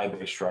into the high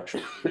base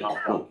structure, not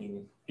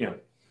walking,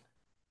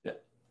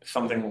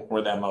 something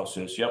where that mouse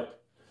is. Yep.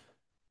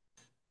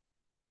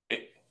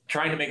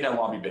 Trying to make that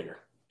lobby bigger.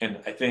 And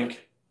I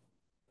think,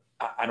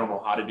 I don't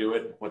know how to do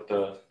it, what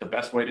the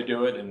best way to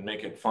do it and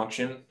make it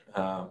function.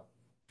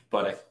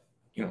 But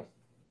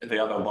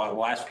the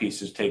last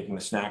piece is taking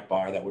the snack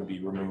bar that would be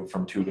removed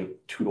from 2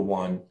 to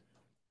 1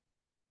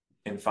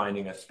 and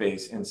finding a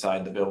space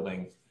inside the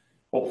building,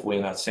 hopefully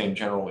in that same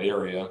general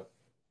area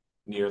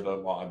near the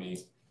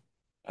lobby,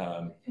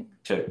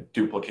 to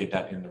duplicate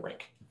that in the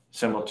rink.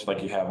 Similar to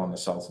like you have on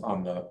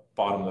the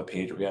bottom of the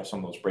page where we have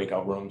some of those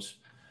breakout rooms.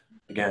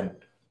 Again,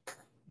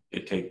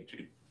 it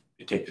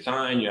takes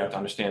design, you have to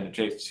understand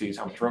adjacencies,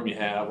 how much room you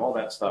have, all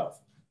that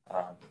stuff.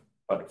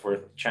 But if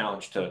we're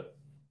challenged to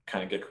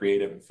kind of get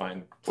creative and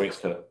find ways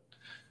to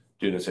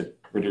do this, it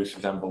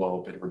reduces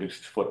envelope, it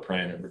reduces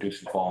footprint, it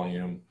reduces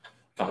volume,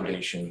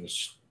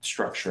 foundations,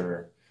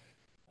 structure.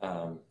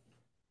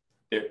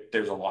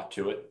 There's a lot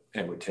to it,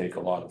 and it would take a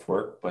lot of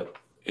work, but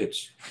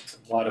it's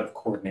a lot of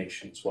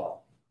coordination as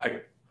well.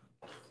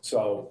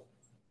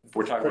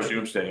 We're talking about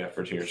doomsday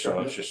effort here, so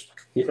it's just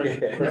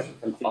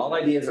all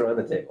ideas are on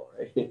the table,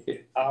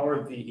 right?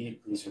 Our VE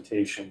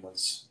presentation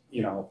was,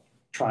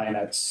 trying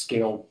to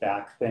scale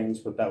back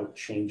things without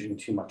changing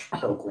too much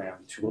program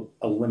to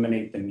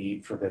eliminate the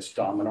need for this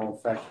domino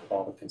effect with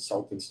all the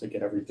consultants to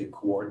get everything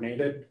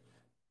coordinated.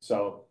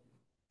 So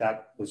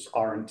that was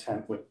our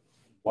intent with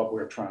what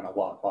we're trying to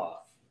lock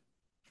off.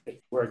 If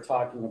we're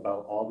talking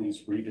about all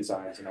these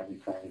redesigns and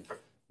everything,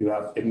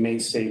 it may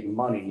save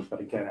money,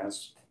 but again,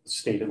 as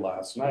stated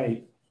last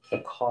night, the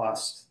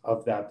cost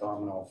of that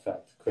domino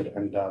effect could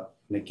end up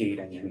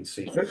negating any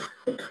savings.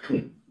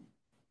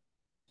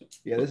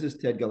 Yeah, this is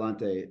Ted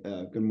Galante.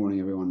 Good morning,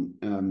 everyone.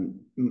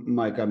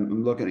 Mike,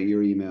 I'm looking at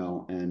your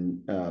email,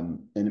 and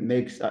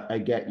I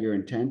get your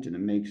intent, and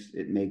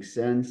it makes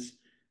sense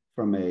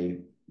from a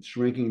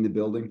shrinking the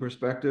building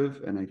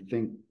perspective. And I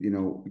think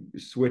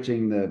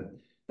switching the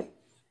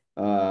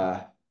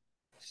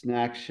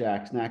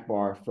snack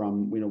bar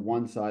from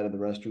one side of the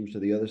restrooms to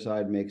the other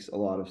side makes a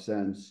lot of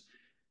sense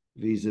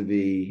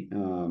vis-a-vis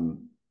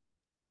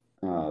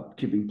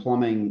keeping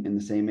plumbing in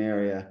the same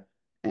area.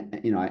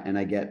 And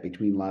I get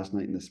between last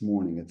night and this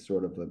morning, it's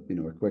sort of a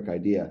quick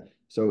idea.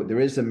 So there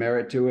is some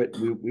merit to it.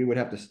 We would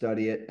have to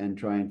study it and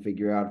try and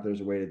figure out if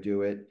there's a way to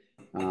do it.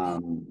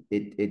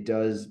 It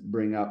does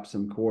bring up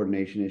some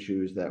coordination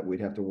issues that we'd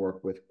have to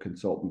work with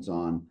consultants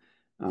on.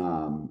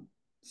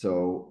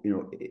 So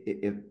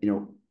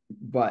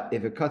but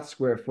if it cuts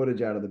square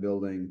footage out of the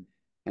building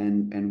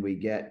and we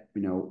get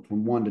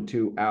from 1 to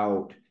 2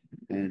 out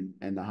and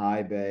the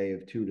high bay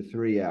of 2 to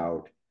 3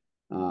 out,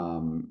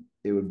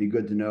 It would be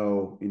good to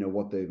know,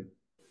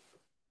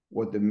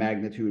 what the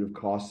magnitude of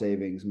cost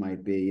savings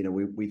might be.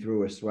 We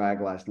threw a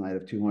swag last night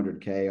of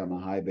 200K on the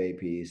high bay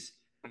piece.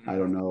 I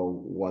don't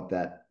know what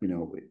that,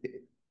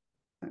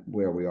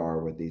 where we are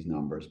with these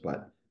numbers,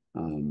 but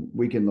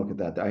we can look at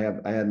that. I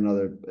had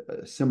another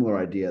similar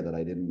idea that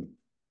I didn't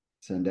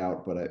send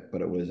out, but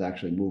it was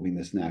actually moving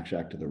the snack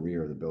shack to the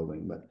rear of the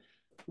building, but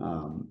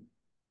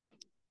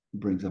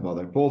brings up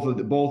both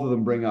of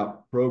them bring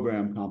up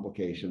program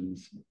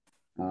complications.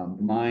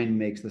 Mine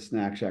makes the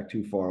snack shack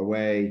too far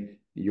away.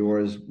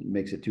 Yours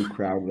makes it too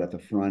crowded at the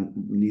front.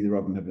 Neither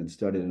of them have been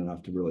studied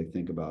enough to really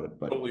think about it,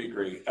 but Totally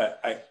agree.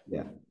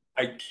 yeah.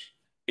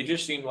 It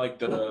just seemed like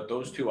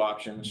those two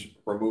options,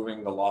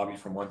 removing the lobby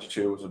from 1 to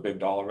 2 was a big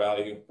dollar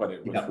value, but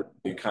it was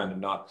really kind of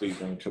not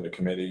pleasing to the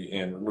committee.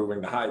 And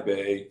removing the high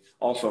bay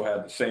also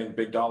had the same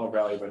big dollar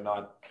value, but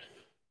not.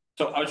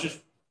 So I was just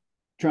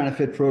trying to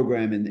fit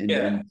program in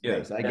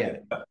space. I get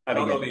it. I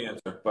don't know the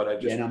answer, but I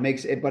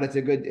just but it's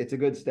a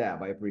good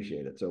stab. I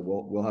appreciate it. So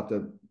we'll have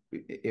to,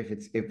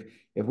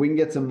 if we can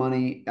get some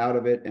money out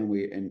of it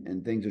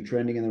and things are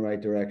trending in the right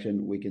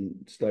direction, we can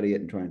study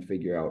it and try and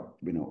figure out,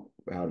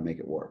 how to make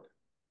it work.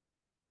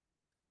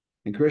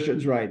 And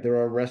Christian's right. There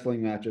are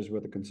wrestling matches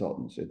with the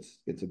consultants.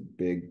 It's a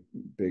big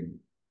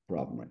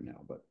problem right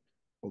now, but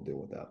we'll deal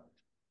with that.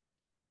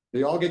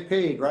 They all get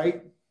paid,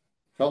 right?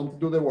 Tell them to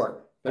do their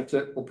work. That's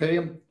it. We'll pay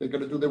them. They're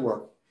gonna do their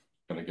work.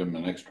 Gotta give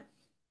them an extra.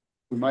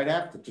 We might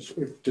have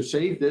to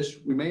save this,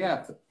 we may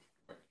have to.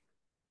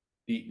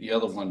 The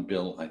other one,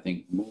 Bill, I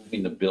think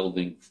moving the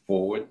building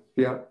forward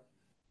Yeah.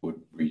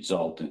 would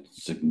result in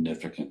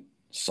significant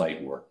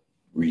site work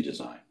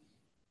redesign.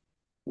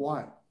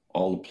 Why?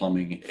 All the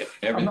plumbing,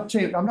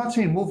 everything. I'm not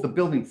saying move the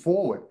building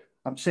forward.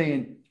 I'm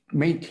saying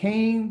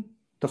maintain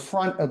the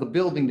front of the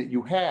building that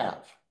you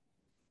have.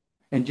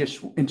 And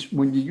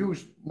when you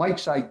use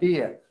Mike's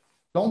idea,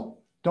 don't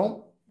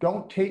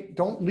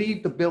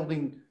leave the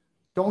building,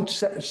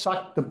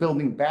 suck the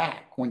building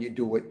back when you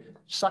do it.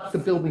 Suck the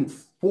building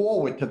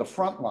forward to the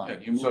front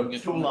line. So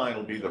two line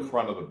will be the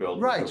front of the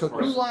building. Right, so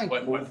two line.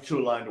 Move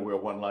two line to where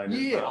one line is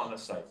Yeah. on the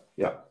site.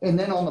 Yeah. And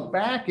then on the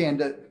back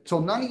end,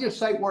 so none of your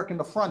site work in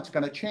the front's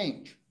gonna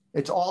change.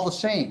 It's all the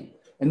same.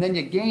 And then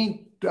you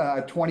gain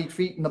 20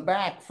 feet in the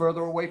back,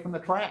 further away from the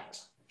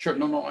tracks. Sure,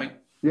 no,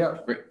 Yeah.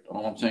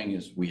 all I'm saying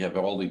is we have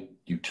all the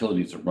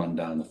utilities that run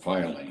down the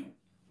fire lane.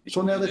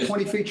 So now they're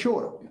 20 feet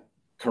short.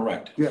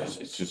 Correct. Yeah.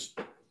 It's just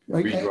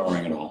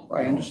redrawing it all.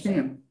 I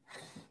understand.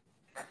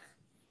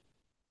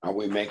 Are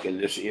we making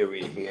this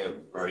area here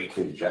very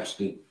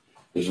congested?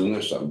 Isn't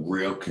this a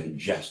real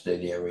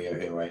congested area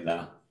here right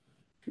now?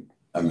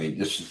 I mean,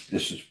 this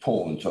is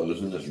Poland, so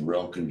isn't this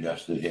real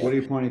congested here? What are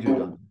you pointing to,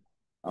 Don?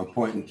 I'm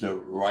pointing to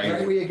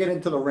Right where you get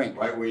into the rink.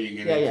 right where you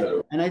get Yeah, into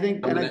the. And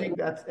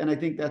I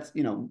think that's,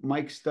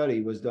 Mike's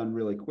study was done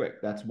really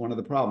quick. That's one of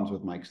the problems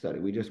with Mike's study.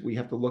 We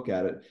have to look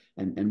at it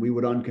and we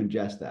would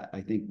uncongest that. I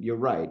think you're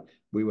right.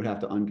 We would have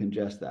to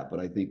uncongest that, but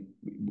I think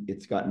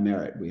it's got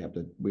merit. We have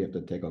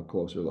to take a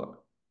closer look.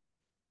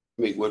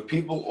 I mean, when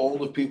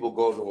older people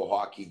go to a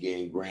hockey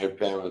game,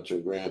 grandparents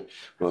or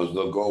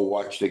they'll go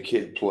watch the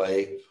kid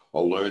play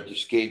or learn to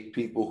skate.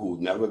 People who've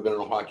never been in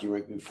a hockey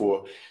rink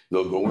before,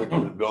 they'll go into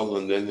the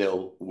building, then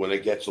when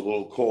it gets a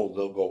little cold,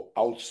 they'll go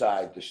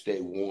outside to stay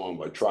warm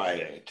or try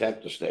to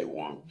attempt to stay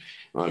warm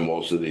on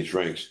most of these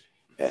rinks.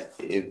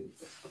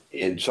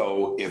 And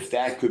so if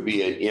that could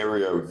be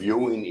an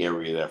viewing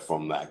area there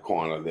from that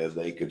corner there,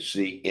 they could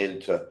see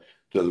into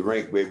the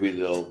rink, maybe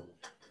they'll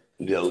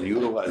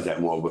utilize that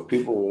more, but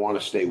people will want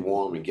to stay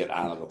warm and get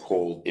out of the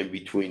cold in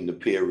between the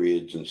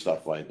periods and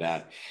stuff like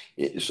that.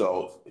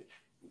 So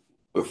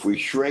if we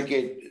shrink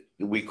it,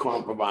 we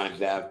compromise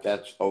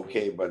that's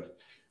okay, but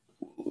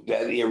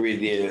that area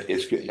there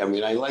is good. I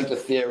mean, I like the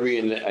theory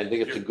and I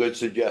think it's a good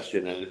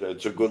suggestion and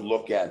it's a good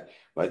look at,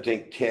 but I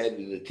think Ted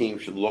and the team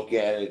should look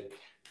at it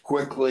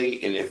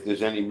quickly, and if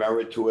there's any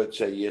merit to it,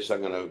 say, yes,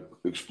 I'm going to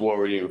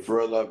explore it even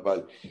further,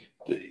 but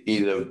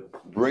either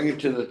bring it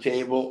to the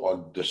table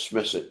or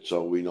dismiss it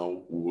so we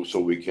know, so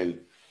we can.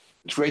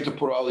 It's great to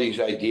put all these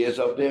ideas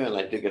out there, and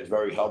I think it's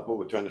very helpful.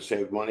 We're trying to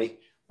save money,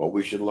 but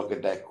we should look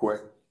at that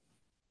quick.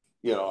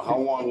 How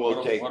long will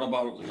it take? What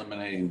about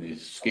eliminating the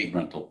skate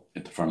rental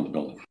at the front of the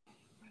building?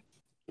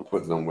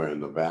 Put them where in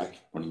the back?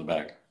 Put in the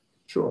back.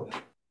 Sure.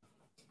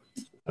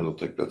 I don't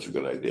think that's a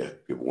good idea.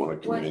 People want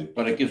to come in.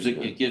 But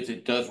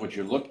it does what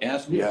you're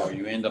asking for.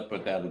 You end up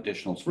with that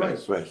additional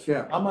space. Right.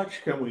 Yeah. How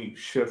much can we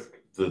shift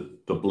the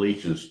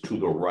bleachers to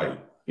the right,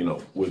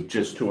 with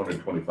just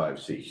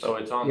 225 seats? so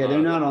it's on. Yeah, they're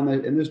not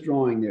in this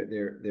drawing.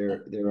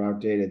 They're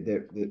outdated.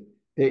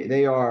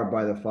 They are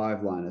by the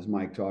 5 line, as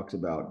Mike talks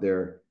about.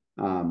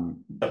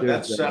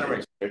 That's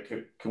centering.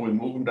 Can we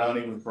move them down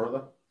even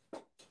further?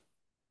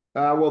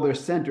 Well, they're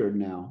centered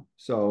now,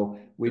 so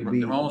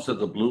They're almost at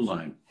the blue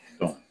line.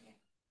 So.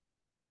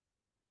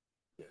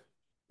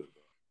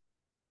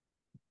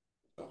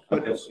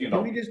 But it's,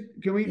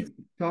 Can we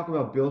talk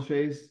about Bill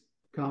Shea's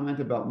comment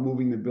about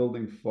moving the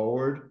building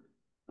forward?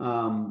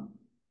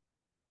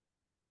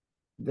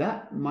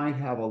 that might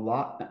have a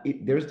lot,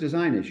 there's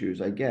design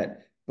issues, I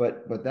get,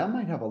 but that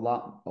might have a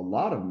lot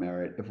of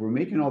merit. If we're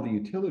making all the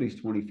utilities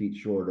 20 feet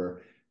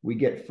shorter, we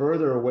get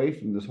further away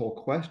from this whole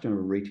question of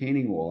a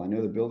retaining wall. I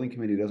know the building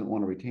committee doesn't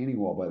want a retaining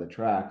wall by the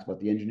tracks, but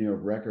the engineer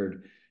of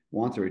record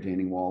wants a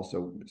retaining wall,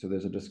 so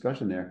there's a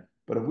discussion there.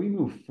 But if we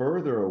move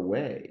further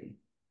away,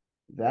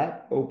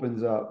 that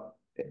opens up,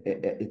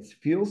 it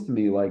feels to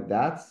me like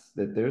that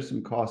there's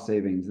some cost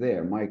savings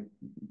there. Mike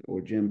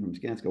or Jim from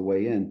Skanska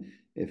weigh in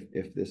if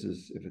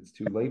it's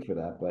too late for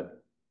that,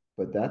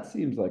 but that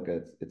seems like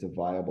it's a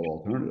viable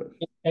alternative.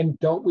 And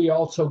don't we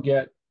also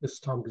get, this is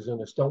Tom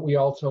Kazunas, don't we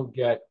also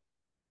get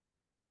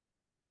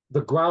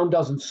the ground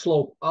doesn't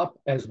slope up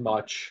as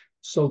much,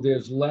 so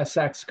there's less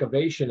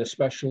excavation,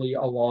 especially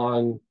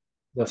along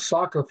the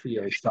soccer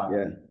field side.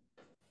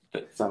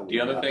 Yeah. The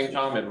other thing,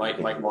 Tom, and Mike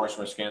Morris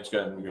from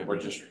Skanska, and we're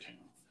just,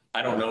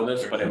 I don't know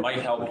this, but it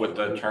might help with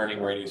the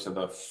turning radius of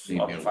the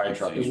fire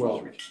truck as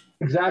well.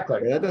 Exactly.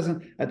 Yeah,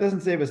 that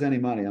doesn't save us any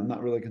money. I'm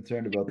not really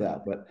concerned about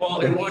that, but.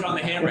 Well, it would on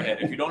the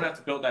hammerhead. If you don't have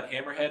to build that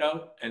hammerhead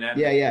out and then.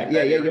 Yeah.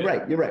 You're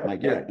right,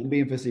 Mike. You're right. I'm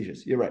being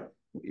facetious. You're right.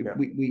 Yeah.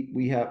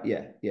 We have,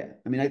 yeah.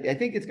 I mean, I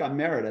think it's got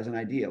merit as an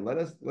idea. Let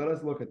us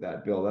look at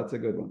that, Bill. That's a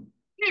good one.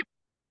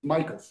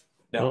 Michael.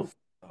 No.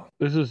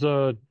 This is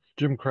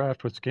Jim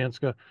Kraft with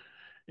Skanska.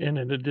 And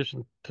in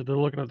addition to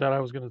looking at that, I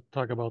was going to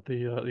talk about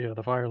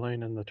the fire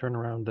lane and the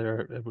turnaround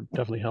there. It would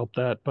definitely help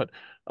that. But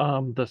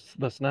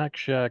the snack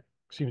shack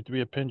seems to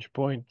be a pinch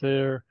point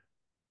there.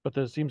 But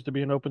there seems to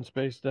be an open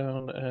space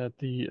down at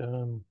the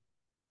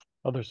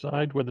other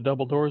side where the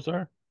double doors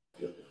are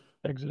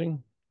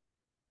exiting.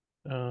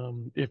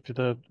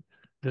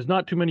 There's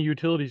not too many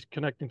utilities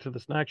connecting to the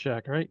snack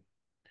shack, right?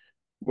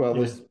 Well,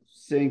 there's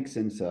sinks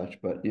and such,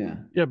 but yeah.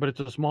 Yeah, but it's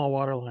a small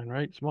water line,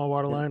 right? Small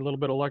water line, a little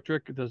bit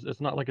electric. It's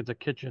not like it's a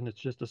kitchen,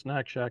 it's just a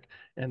snack shack.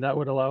 And that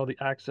would allow the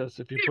access,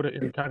 if you put it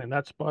in kind of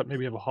that spot,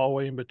 maybe have a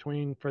hallway in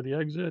between for the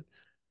exit.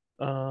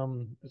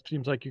 It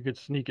seems like you could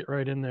sneak it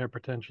right in there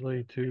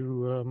potentially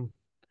to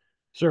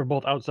serve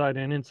both outside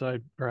and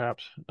inside,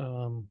 perhaps,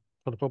 for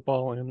the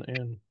football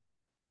and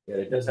Yeah,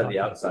 it does have the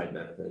outside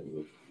benefit.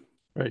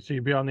 right. So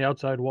you'd be on the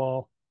outside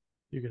wall.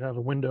 You could have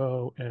a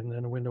window and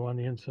then a window on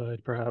the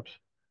inside, perhaps.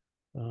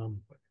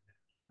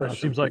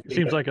 Seems like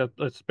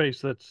a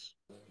space that's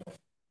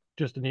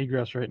just an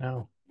egress right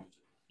now,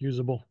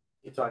 usable.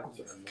 You're talking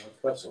to the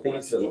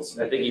northwest.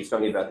 I think he's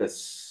talking about the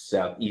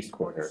southeast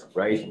corner,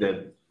 right?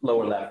 The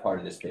lower left part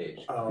of this page.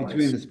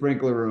 Between the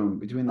sprinkler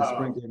room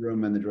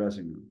and the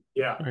dressing room.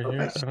 Yeah, Right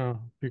here. I don't know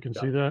if you can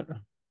see that.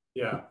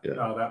 yeah,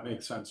 no, that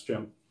makes sense,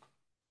 Jim.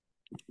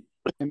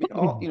 I mean,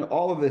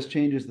 all of this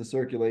changes the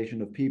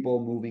circulation of people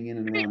moving in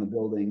and around the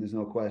building. There's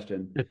no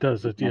question. It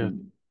does. It's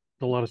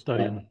a lot of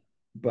studying.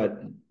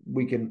 But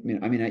we can,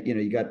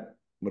 you got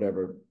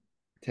whatever,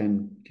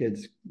 10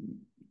 kids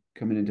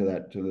coming into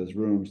those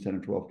rooms, 10 or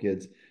 12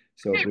 kids.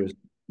 So if there's,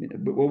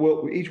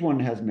 but each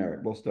one has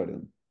merit. We'll study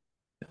them.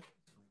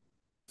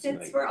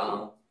 Since we're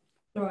all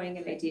throwing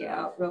an idea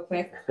out real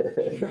quick,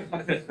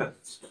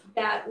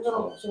 that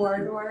little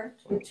corridor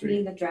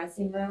between the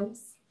dressing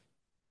rooms,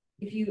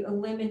 if you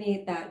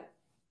eliminate that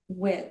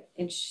width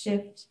and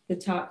shift the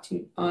top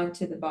two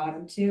onto the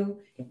bottom two,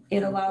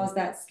 it allows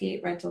that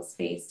skate rental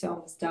space to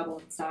almost double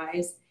in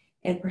size.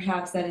 And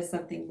perhaps that is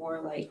something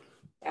more like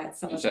at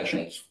some of the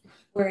places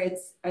where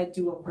it's a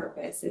dual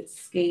purpose. It's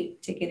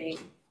skate, ticketing,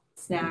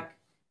 snack,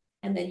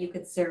 and then you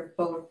could serve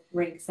both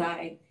rink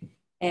side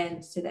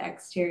and to the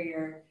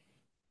exterior.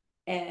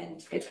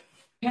 And it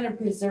kind of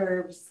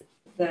preserves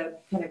the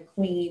kind of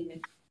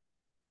clean,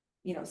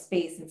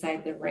 space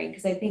inside the rink.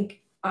 Because I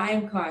think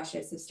I'm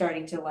cautious of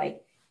starting to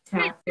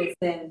tack this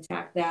in,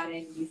 tack that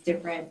in, these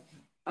different,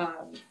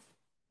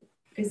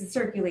 because the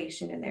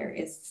circulation in there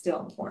is still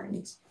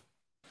important.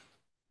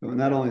 Well,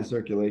 not only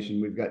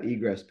circulation, we've got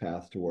egress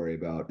paths to worry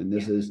about. And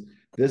this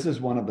is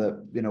one of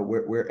the,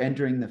 we're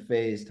entering the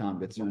phase, Tom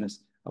Bitsunis,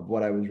 of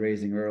what I was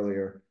raising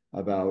earlier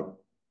about,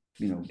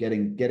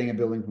 getting a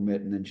building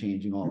permit and then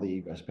changing all the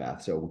egress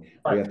paths. So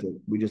we're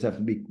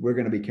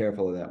going to be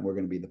careful of that. And we're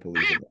going to be the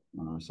police of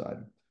that on our side.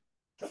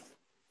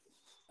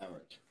 All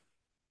right.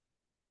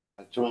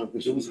 Tom,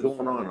 because it was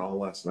going on all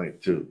last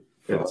night too.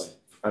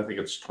 I think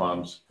it's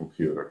Tom's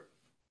computer.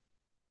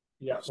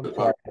 Yeah.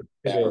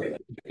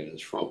 It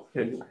is from.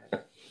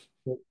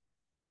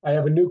 I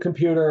have a new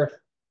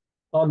computer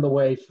on the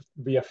way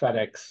via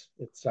FedEx.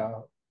 It's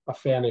a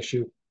fan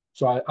issue.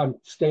 So I'm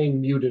staying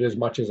muted as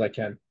much as I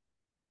can.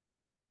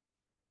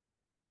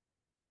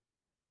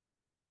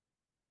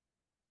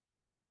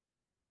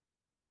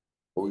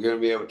 We're gonna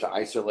be able to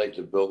isolate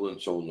the building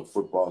so in the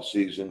football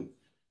season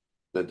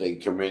that they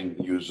come in,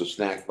 use the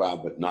snack bar,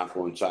 but not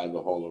go inside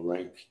the whole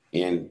rink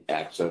and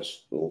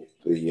access the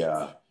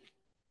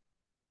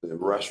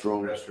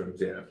restrooms.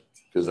 Restrooms, yeah.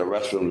 Because the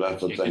restrooms,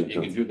 that's the thing.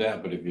 You can do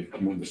that, but if you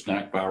move the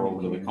snack bar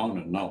over to the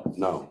corner, no.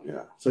 No,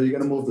 yeah. So you're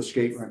gonna move the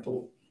skate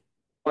rental.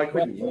 You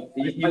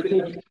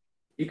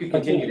could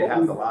continue to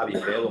have the lobby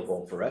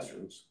available for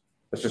restrooms.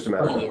 It's just a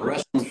matter Well, the of.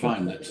 restroom's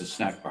fine, that's a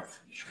snack bar.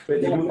 But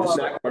if you move the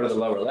snack bar to the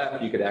lower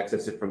left, you could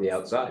access it from the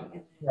outside.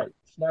 Right,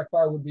 snack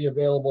bar would be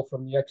available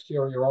from the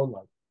exterior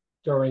only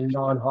during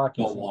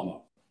non-hockey No season. warm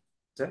up.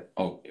 That's it.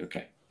 Oh,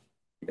 okay.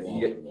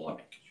 Yeah,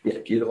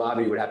 the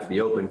lobby would have to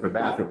be open for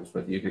bathrooms,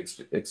 but you could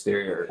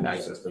exterior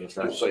access to the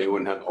snack. So you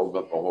wouldn't have to open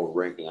up the whole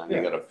rink, and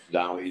then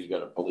he's got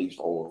to police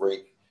the whole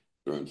rink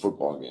during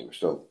football games,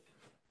 so.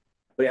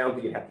 But I don't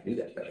think you'd have to do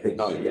that, though. I think-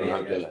 No, you don't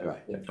have to, yeah,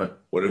 right. yeah.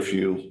 But what if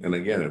you, and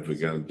again, if we're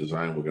gonna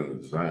design, we're gonna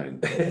design.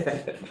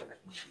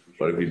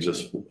 But if you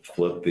just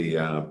flip the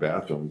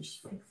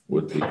bathrooms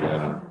with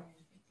the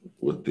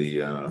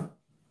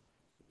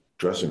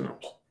dressing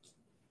rooms.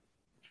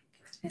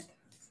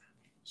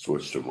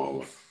 Switch them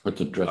over. Put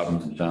the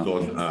dressing down.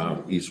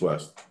 Going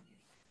east-west.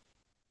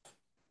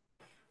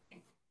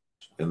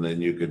 And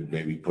then you could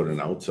maybe put an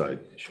outside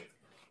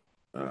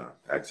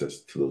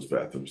access to those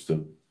bathrooms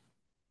too.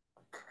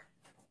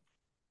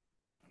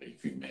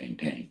 If you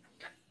maintain.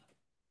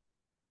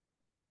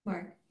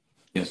 Mark,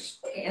 Yes.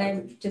 and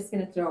I'm just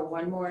gonna throw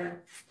one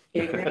more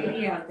big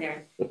idea out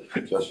there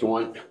Just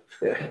one?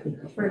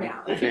 for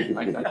now. I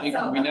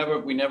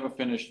think we never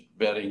finished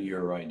vetting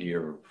your idea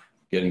of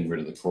getting rid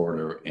of the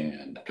corridor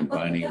and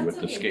combining it with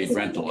the That's okay. skate This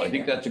rental. one's I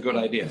think bigger. that's a good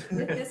idea.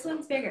 This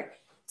one's bigger.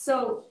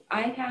 So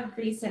I have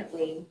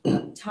recently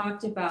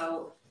talked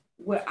about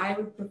what I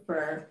would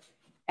prefer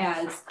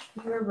as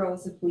fewer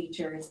rows of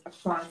bleachers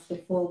across the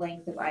full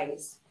length of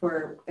ice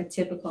for a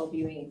typical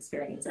viewing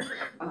experience of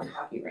a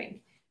hockey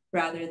rink,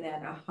 rather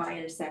than a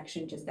higher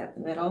section just at the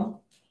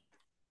middle.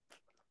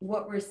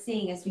 What we're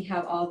seeing is we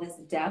have all this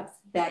depth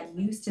that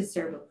used to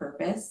serve a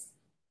purpose.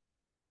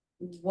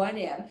 What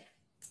if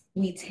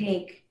we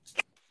take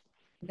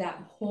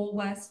that whole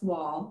west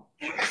wall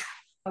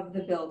of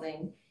the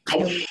building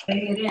and we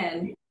bring it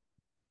in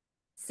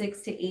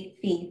 6 to 8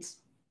 feet?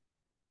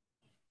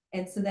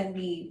 And so then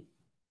we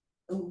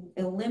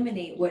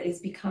eliminate what is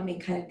becoming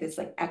kind of this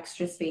like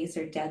extra space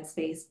or dead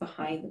space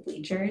behind the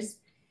bleachers.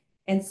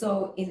 And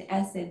so in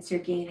essence, you're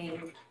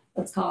gaining,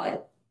 let's call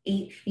it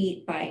 8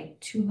 feet by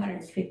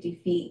 250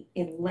 feet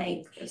in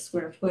length of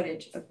square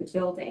footage of the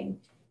building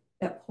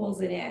that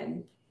pulls it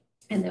in.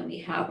 And then we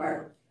have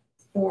our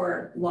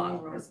 4 long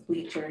rows of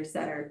bleachers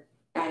that are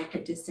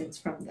adequate distance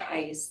from the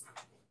ice.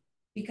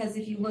 Because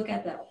if you look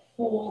at the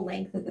whole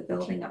length of the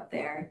building up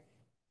there,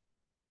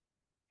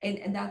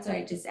 and that's what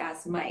I just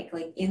asked Mike,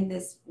 like in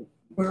this,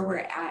 where we're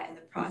at in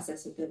the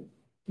process of the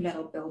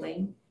metal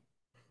building,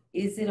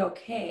 is it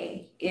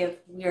okay if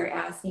we're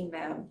asking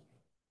them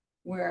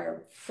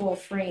where full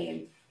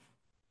frame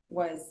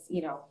was,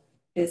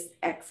 this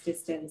X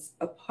distance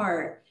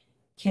apart,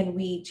 can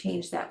we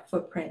change that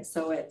footprint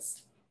so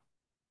it's,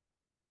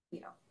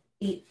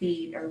 8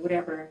 feet or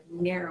whatever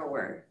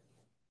narrower?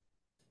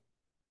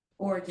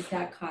 Or does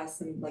that cause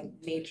some like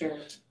major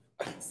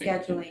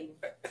scheduling?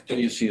 Until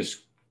you see a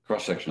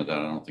cross-section of that,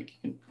 I don't think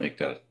you can make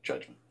that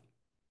judgment.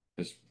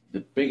 Because the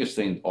biggest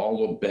thing,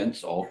 all the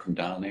bents all come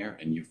down there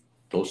and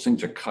those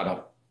things are cut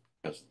up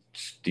as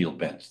steel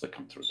bents that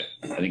come through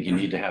there. I think you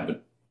need to have a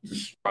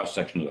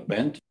cross-section of the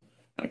bent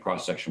and a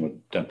cross-section with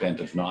the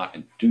bent is not,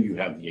 and do you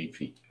have the 8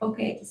 feet?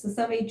 Okay, so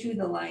somebody drew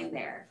the line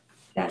there,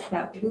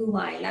 that blue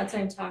line, that's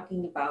what I'm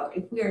talking about.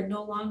 If we are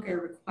no longer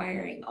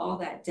requiring all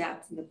that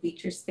depth in the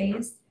bleacher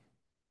space,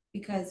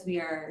 because we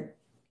are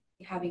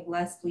having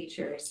less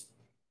bleachers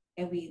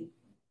and we,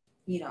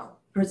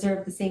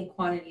 preserve the same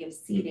quantity of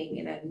seating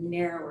in a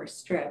narrower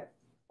strip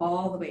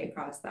all the way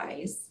across the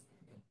ice,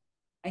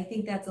 I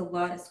think that's a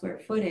lot of square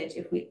footage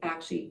if we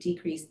actually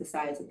decrease the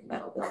size of the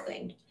metal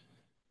building.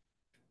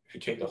 If you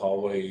take the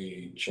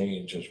hallway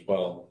change as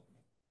well,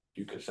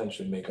 you could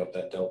essentially make up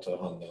that delta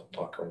on the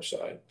locker room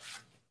side.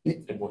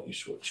 And what you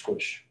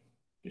squish,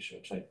 you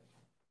should say.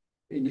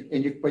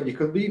 But you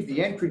could leave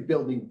the entry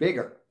building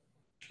bigger.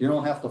 You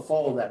don't have to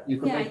follow that. You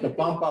can Yeah, make the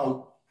bump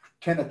out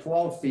 10 or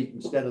 12 feet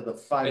instead of the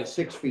 5 or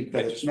 6 feet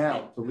that it's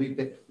now, to leave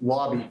the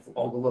lobby with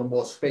a little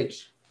more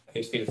space. I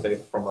just need to say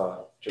from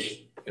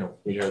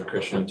we heard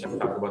Christian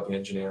talk about the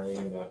engineering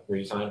and the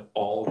redesign,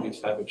 all of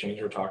these type of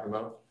changes we're talking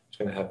about, it's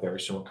gonna have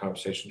very similar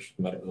conversations with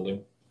the metal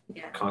building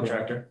Yeah.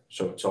 contractor,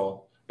 so it's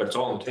all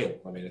on the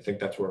table. I mean, I think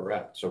that's where we're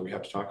at, so we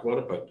have to talk about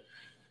it, but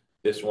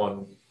this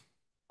one,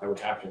 I would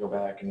have to go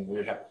back and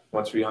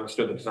once we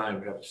understood the design,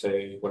 we'd have to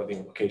say, what are the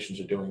implications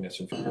of doing this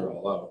and figure it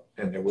all out,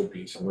 and there would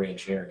be some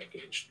re-engineering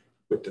engaged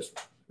with this.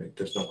 I mean,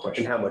 there's no And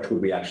question. how much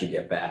would we actually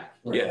get back?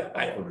 Yeah,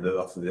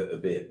 Off of the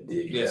bid.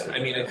 Yeah, I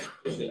mean,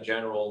 in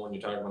general, when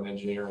you're talking about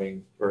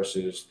engineering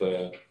versus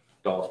the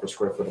dollars per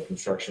square foot of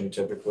construction,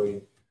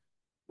 typically,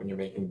 when you're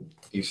making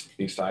these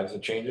sizes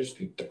of changes,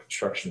 the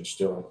construction is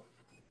still,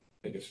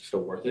 I think it's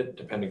still worth it,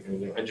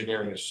 depending,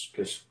 engineering is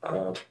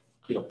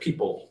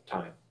people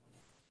time.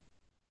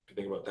 If you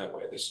think about it that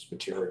way, this is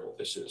material,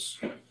 this is.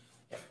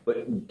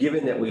 But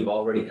given that we've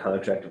already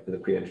contracted for the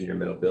pre-engineered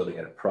metal building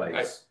at a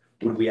price,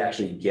 would we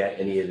actually get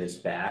any of this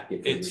back?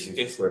 If we reduce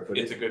the square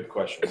footage? It's a good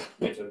question.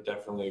 It's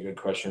definitely a good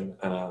question.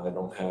 I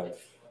don't have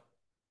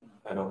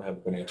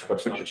an answer, but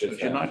it's not just But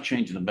you're not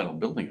changing the metal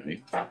building,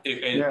 are you?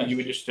 And you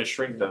would just to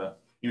shrink the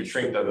You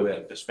shrink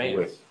the span.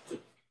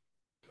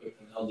 And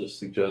I'll just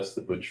suggest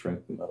that would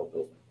shrink the metal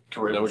building. Is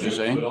that what you're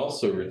saying? Would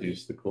also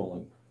reduce the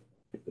cooling.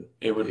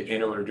 It would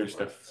reduce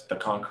the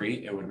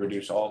concrete, it would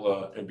reduce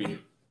it'd be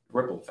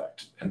ripple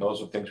effect, and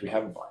those are things we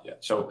haven't bought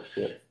yet, so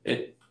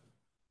it's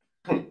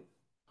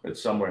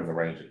somewhere in the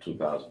range of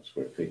 2,000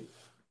 square feet.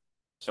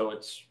 So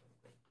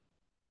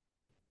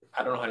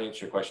I don't know how to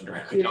answer your question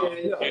directly. No,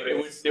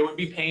 there would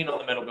be pain on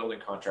the metal building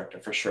contractor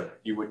for sure.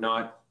 You would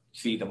not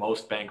see the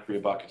most bang for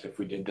your buck as if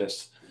we did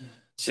this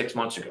 6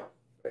 months ago.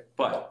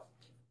 But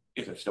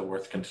is it still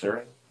worth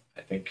considering?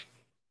 I think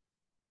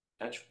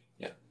potentially,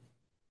 yeah.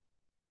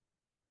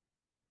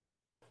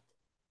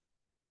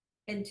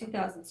 And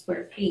 2,000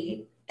 square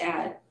feet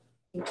at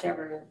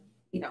whichever,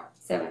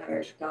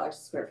 $700 a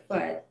square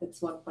foot, that's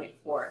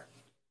 1.4.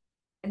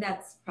 And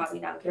that's probably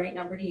not the right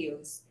number to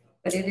use,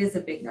 but it is a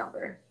big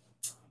number.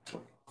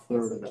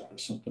 Third of that or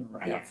something,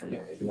 right? Yeah.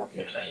 The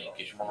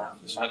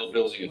metal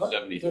building is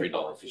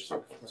 $73 a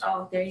square foot.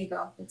 Oh, there you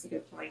go. That's a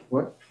good point.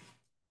 What?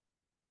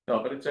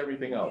 No, but it's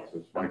everything else.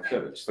 As Mike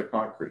said, it's the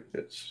concrete.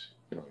 It's,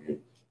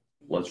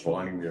 less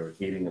volume, you're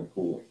heating and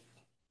cooling.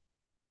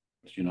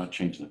 But you're not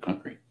changing the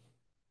concrete.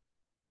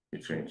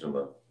 You're changing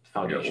you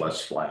get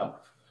less slab.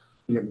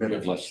 You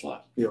have less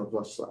slab.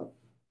 Less slab.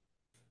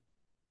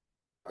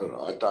 I don't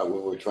know, I thought we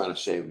were trying to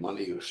save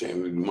money, you were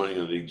saving money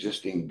on the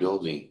existing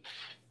building,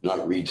 not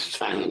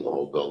redesigning the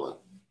whole building.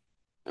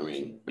 I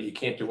mean. But you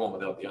can't do one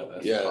without the other.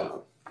 Yeah.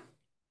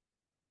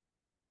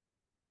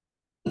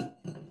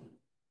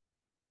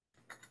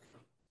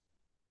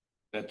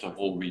 That's a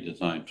whole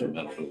redesign for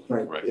metal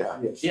building. Right. Yeah.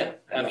 Yes. Yeah,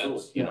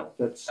 absolutely,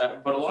 That's.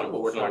 but a lot of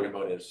what we're talking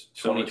about is.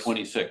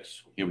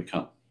 2026, here we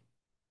come.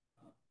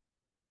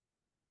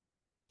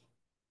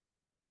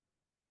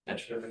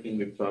 Everything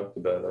we've talked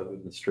about, other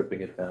than stripping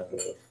it down to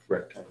a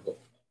rectangle,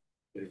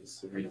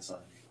 is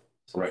redesign.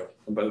 Right.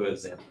 And by the way,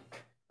 Zan,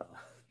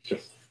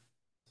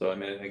 so I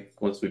mean, I think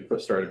once we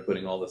started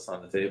putting all this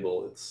on the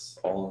table, it's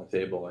all on the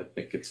table. I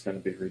think it's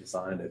going to be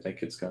redesigned. I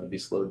think it's going to be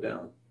slowed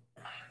down.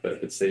 But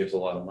if it saves a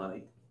lot of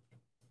money,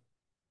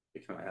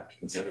 we kind of have to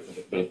consider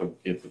it. But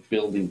if the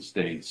building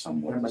stays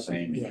somewhat the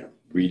same, Yeah.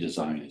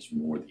 redesign is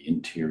more the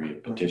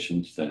interior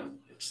petitions, then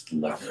it's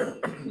less.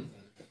 That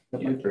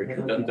might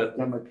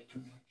be too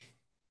much.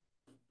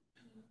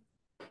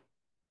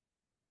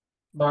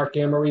 Mark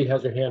Emery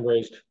has her hand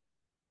raised.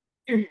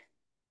 You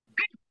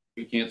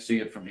can't see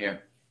it from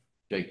here.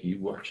 Jake, you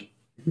watching?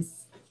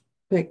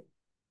 Thank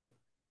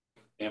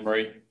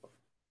Emery?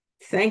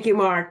 you,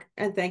 Mark,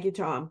 and thank you,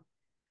 Tom.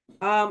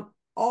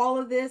 All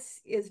of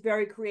this is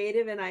very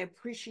creative, and I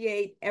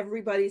appreciate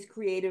everybody's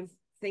creative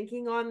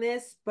thinking on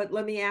this, but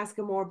let me ask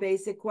a more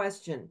basic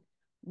question.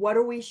 What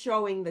are we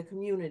showing the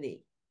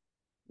community?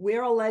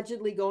 We're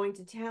allegedly going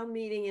to town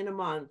meeting in a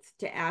month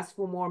to ask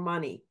for more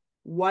money.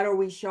 What are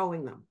we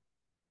showing them?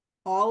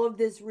 All of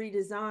this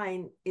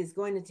redesign is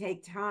going to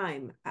take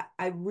time.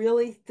 I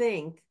really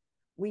think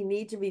we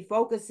need to be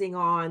focusing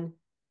on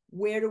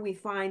where do we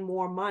find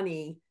more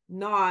money,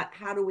 not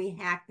how do we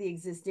hack the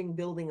existing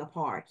building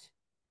apart.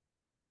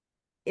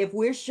 If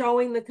we're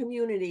showing the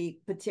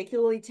community,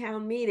 particularly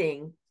town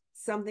meeting,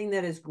 something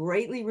that is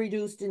greatly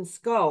reduced in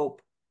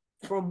scope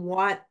from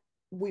what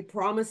we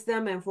promised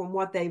them and from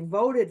what they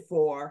voted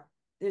for,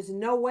 there's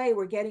no way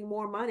we're getting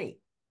more money.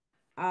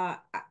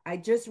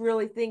 I just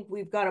really think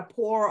we've got to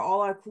pour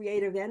all our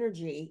creative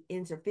energy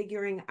into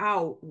figuring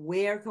out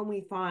where can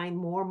we find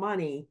more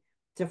money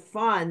to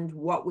fund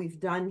what we've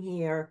done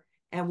here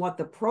and what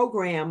the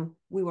program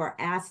we were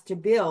asked to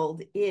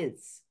build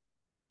is.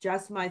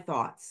 Just my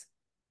thoughts.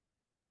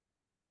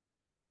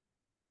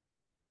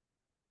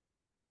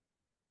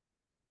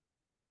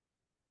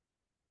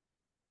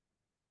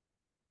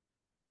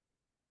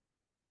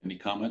 Any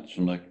comments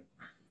from the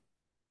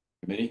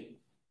committee?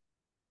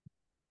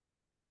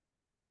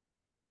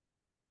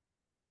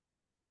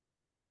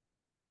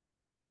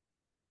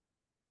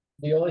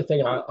 The only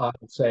thing I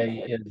would say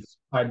is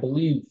I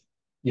believe,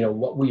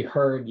 what we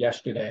heard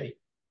yesterday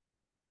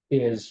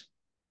is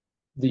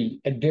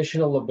the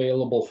additional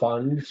available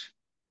funds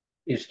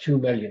is 2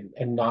 million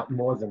and not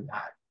more than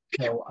that.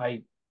 So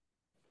I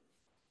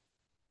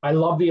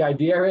love the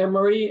idea, Anne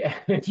Marie,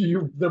 and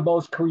you're the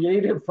most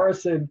creative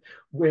person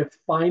with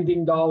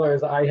finding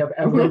dollars I have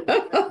ever in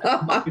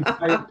my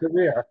entire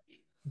career.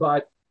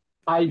 But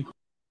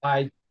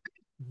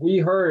we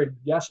heard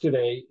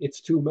yesterday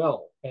it's 2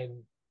 mil,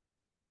 and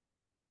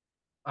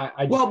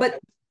well,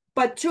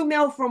 but 2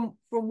 mil from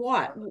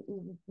what?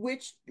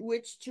 Which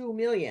 2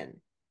 million?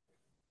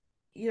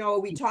 Are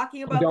we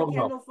talking about the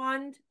Kendall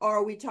Fund, or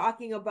are we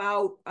talking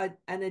about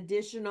an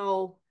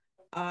additional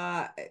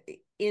how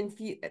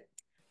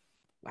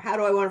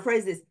do I want to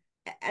phrase this?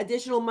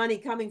 Additional money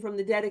coming from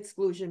the debt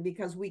exclusion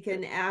because we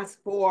can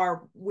ask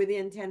for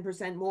within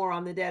 10% more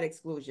on the debt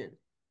exclusion.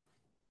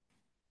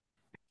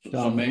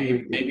 So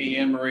maybe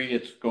Anne Marie,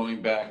 it's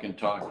going back and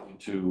talking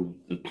to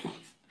the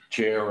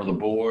chair of the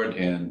board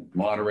and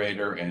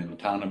moderator and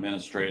town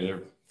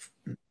administrator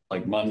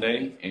like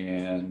Monday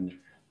and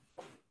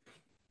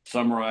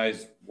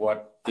summarize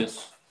what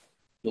this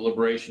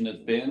deliberation has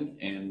been,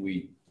 and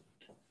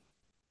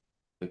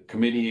the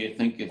committee, I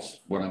think it's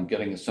what I'm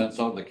getting a sense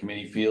of, the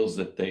committee feels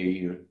that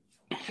they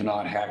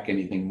cannot hack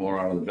anything more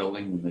out of the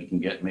building. They can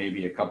get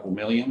maybe a couple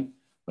million,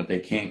 but they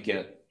can't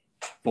get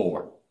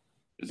 4.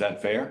 Is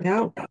that fair?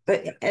 No,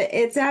 but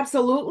it's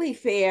absolutely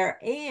fair.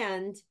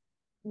 And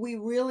we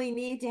really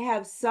need to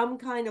have some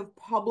kind of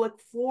public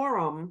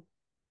forum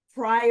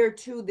prior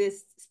to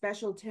this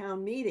special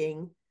town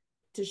meeting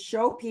to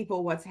show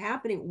people what's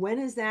happening. When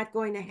is that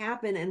going to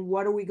happen and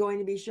what are we going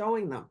to be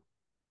showing them?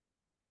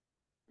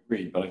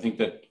 Agreed, but I think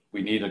that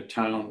we need a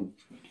town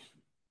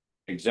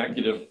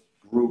executive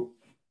group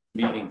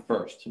meeting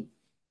first.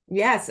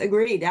 Yes,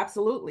 agreed.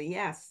 Absolutely.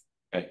 Yes.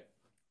 Okay.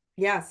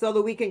 Yeah, so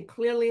that we can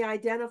clearly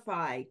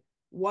identify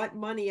what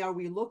money are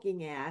we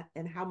looking at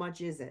and how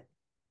much is it?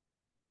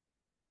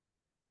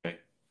 Okay.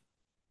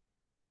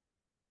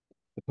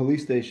 The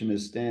police station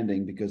is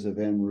standing because of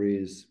Anne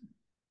Marie's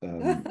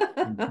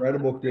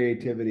incredible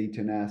creativity,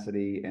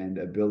 tenacity, and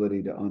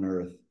ability to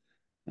unearth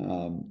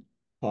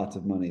pots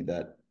of money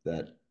that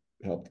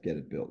helped get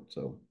it built.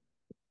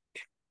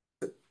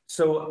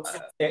 So,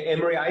 Anne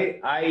Marie,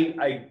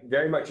 I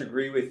very much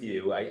agree with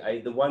you.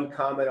 The one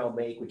comment I'll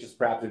make, which is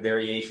perhaps a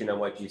variation on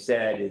what you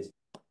said, is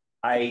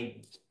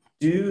I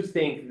do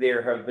think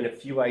there have been a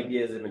few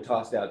ideas that have been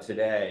tossed out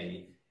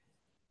today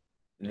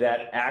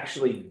that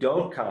actually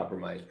don't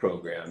compromise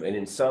program and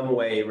in some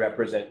way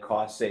represent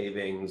cost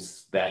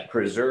savings that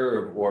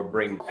preserve or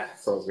bring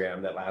back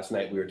program that last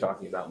night we were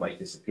talking about might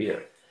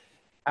disappear.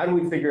 How do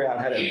we figure out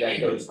how to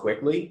vet those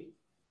quickly?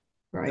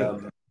 Right.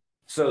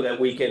 So that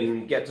we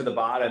can get to the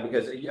bottom,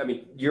 because I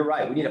mean, you're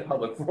right, we need a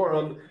public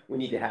forum. We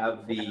need to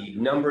have the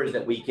numbers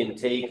that we can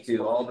take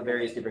to all the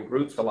various different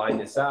groups to line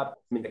this up.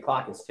 I mean, the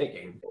clock is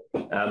ticking,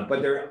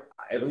 but there,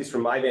 at least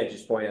from my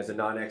vantage point as a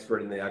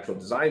non-expert in the actual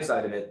design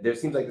side of it, there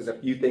seems like there's a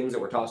few things that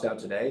were tossed out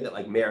today that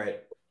like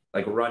merit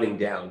like running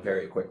down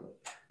very quickly.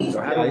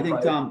 So how do I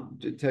think Tom,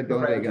 Ted,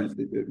 go ahead again.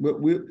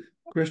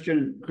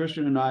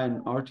 Christian and I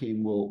and our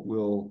team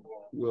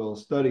will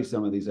study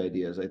some of these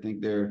ideas. I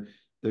think they're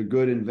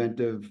good,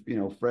 inventive,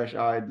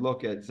 fresh-eyed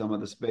look at some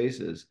of the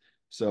spaces.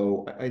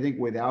 So I think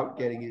without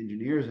getting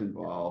engineers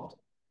involved,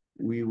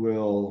 we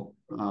will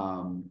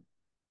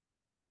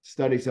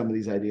study some of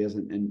these ideas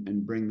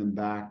and bring them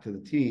back to the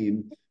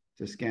team,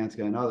 to Skanska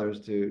and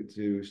others,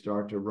 to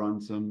start to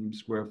run some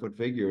square foot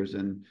figures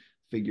and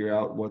figure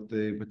out what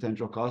the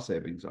potential cost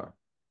savings are.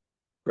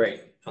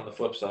 Great. On the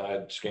flip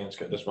side,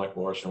 Skanska, this Mike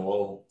Morrison,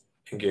 will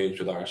engage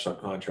with our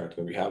subcontractor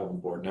that we have on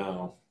board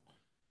now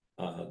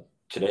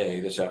today,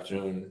 this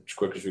afternoon, as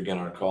quick as we get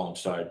on a call and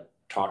start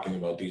talking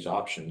about these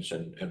options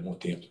and what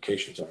the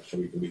implications are, so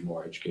we can be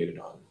more educated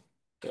on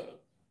the,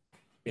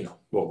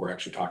 what we're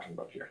actually talking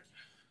about here.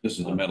 This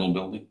is a metal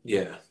building?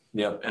 Yeah,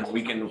 yep. And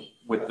we can,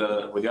 with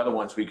the other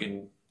ones, we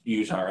can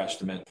use our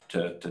estimate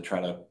to try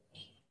to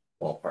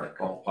ballpark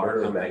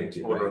order of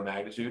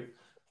magnitude.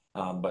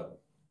 But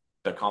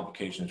the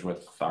complications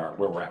with where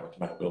we're at with the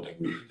metal building,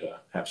 we need to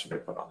have some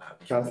input on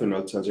that. Catherine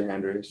Oates has her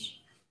hand raised.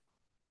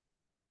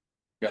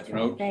 Catherine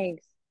Oates?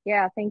 Thanks.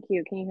 Yeah, thank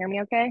you. Can you hear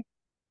me okay?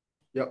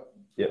 Yep.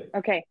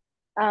 Okay.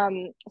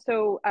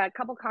 So a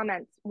couple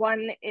comments.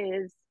 One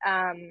is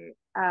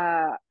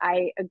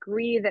I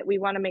agree that we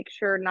want to make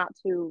sure not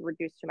to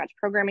reduce too much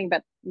programming,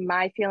 but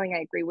my feeling,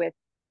 I agree with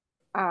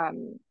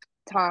Tom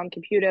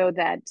Caputo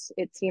that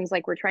it seems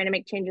like we're trying to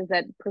make changes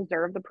that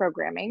preserve the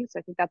programming. So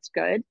I think that's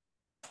good.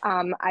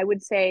 I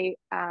would say,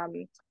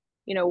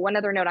 one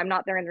other note, I'm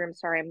not there in the room,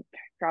 sorry, I'm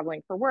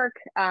traveling for work.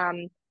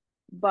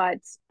 But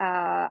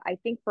I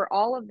think for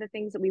all of the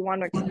things that we want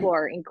to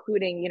explore,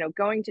 including,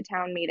 going to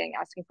town meeting,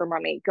 asking for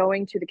money,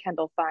 going to the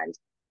Kendall Fund,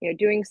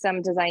 doing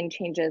some design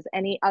changes,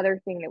 any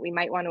other thing that we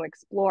might want to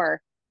explore,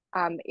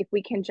 if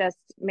we can just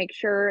make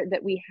sure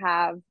that we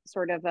have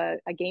sort of a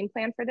game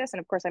plan for this. And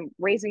of course, I'm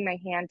raising my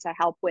hand to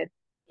help with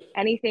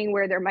anything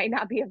where there might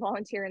not be a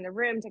volunteer in the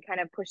room to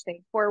kind of push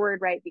things forward,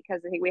 right? Because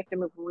I think we have to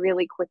move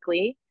really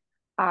quickly.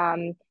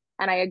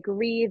 And I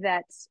agree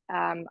that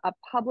a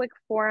public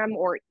forum,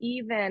 or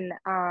even,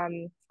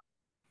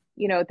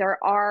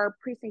 there are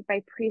precinct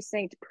by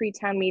precinct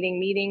pre-town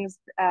meetings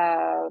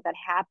that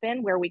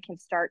happen where we can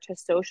start to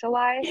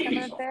socialize some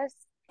of this.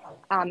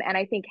 And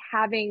I think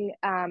having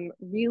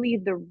really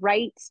the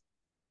right,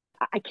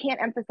 I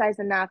can't emphasize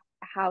enough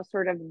how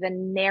sort of the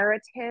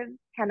narrative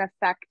can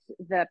affect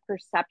the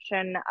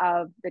perception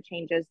of the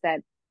changes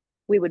that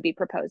we would be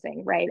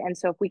proposing, right? And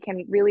so if we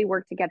can really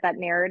work to get that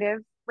narrative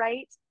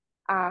right,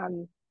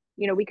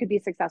 we could be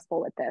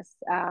successful with this.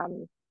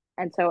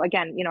 And so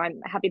again,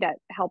 I'm happy to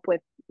help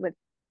with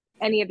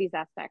any of these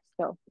aspects.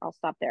 So I'll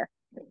stop there.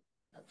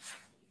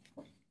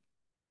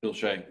 Bill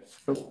Shea.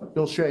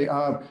 Bill Shea.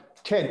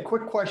 Ted,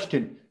 quick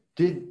question.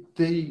 Did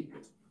the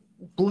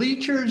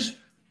bleachers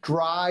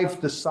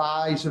drive the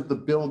size of the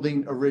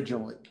building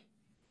originally?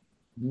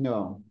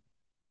 No.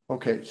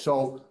 Okay,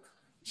 so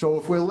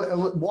if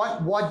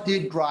what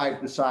did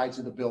drive the size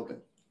of the building?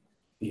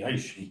 The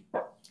ice sheet.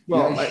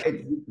 Well,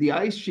 the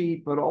ice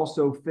sheet, but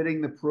also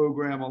fitting the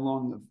program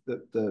along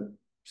the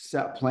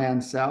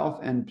plan south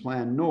and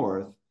plan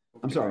north.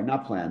 I'm sorry,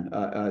 not plan,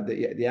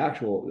 the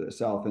actual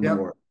south and Yep.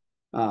 north.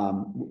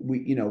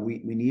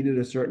 We needed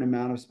a certain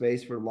amount of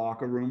space for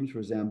locker rooms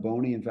for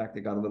Zamboni. In fact,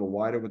 it got a little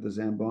wider with the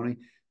Zamboni.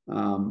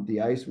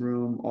 The ice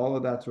room, all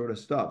of that sort of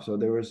stuff. So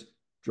there was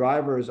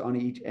drivers on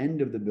each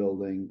end of the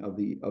building of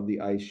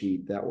the ice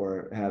sheet that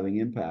were having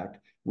impact.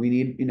 We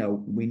need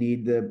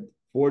the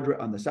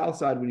on the south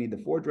side, we need the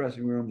 4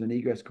 dressing rooms, an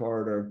egress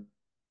corridor,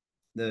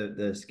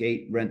 the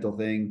skate rental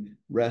thing,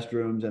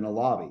 restrooms, and a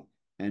lobby.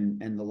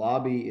 And the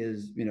lobby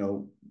is,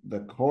 the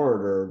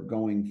corridor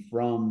going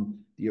from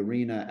the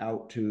arena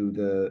out to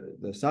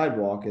the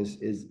sidewalk is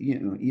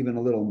even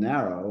a little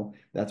narrow.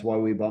 That's why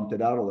we bumped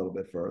it out a little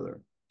bit further.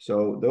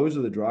 So those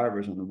are the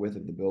drivers on the width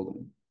of the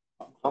building.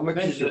 How much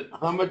is it?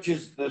 How much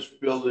is this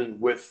building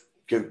width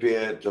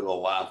compared to the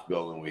last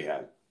building we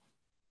had?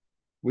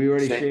 We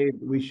already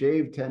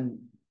shaved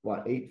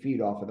 8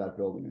 feet off of that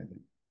building, I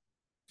think.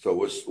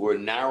 So we're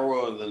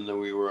narrower than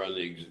we were on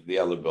the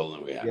other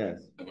building we had.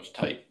 Yes. That was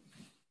tight.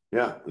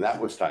 Yeah,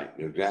 that was tight,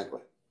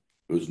 exactly.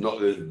 There's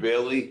not,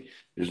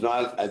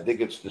 I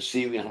think it's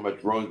deceiving how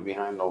much room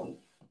behind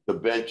the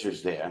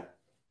benches there.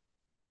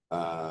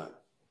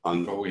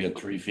 We had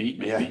 3 feet,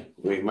 maybe? Yeah,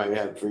 we might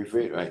have 3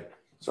 feet, right?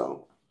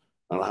 So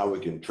I don't know how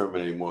we can trim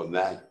it any more than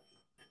that.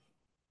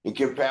 In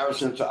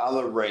comparison to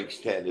other rinks,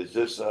 Ted,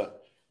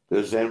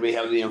 does anybody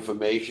have the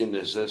information?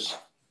 Is this?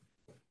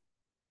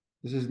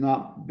 This is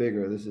not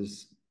bigger. This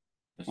is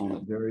on a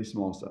very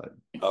small side.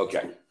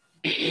 Okay.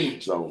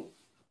 So.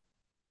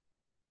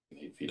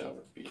 8 feet out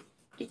would be.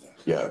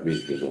 Yeah,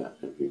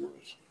 it'd be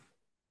worse.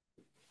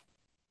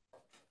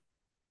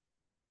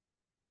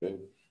 Okay.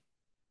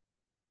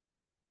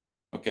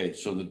 Okay,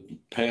 so the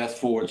path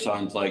forward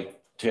sounds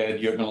like, Ted,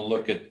 you're gonna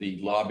look at the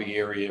lobby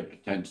area,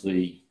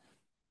 potentially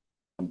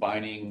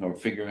combining or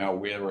figuring out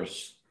where a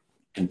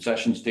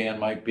concession stand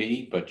might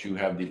be, but you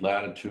have the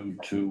latitude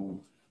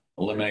to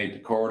eliminate the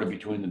corridor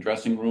between the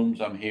dressing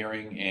rooms, I'm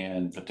hearing,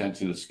 and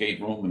potentially the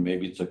skate room, and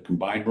maybe it's a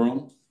combined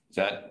room. Is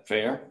that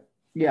fair?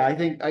 Yeah, I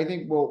think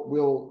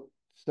we'll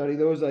study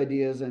those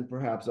ideas and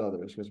perhaps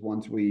others, because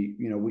once we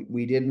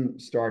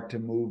didn't start to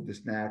move the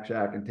snack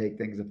shack and take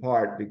things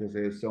apart because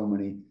there's so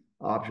many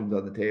options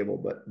on the table,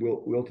 but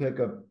we'll take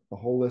a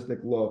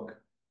holistic look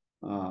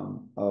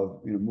of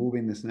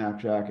moving the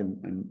snack shack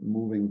and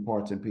moving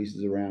parts and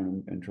pieces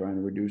around and trying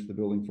to reduce the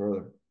building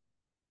further.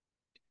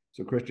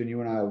 So Christian,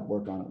 you and I will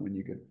work on it when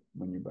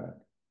you're back.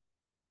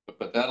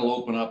 But that'll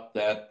open up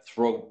that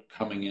throat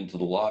coming into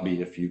the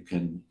lobby if you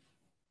can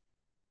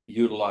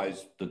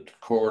utilize the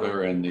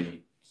corridor and the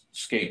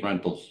skate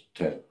rentals,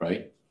 Ted,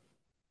 right?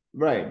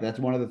 Right. That's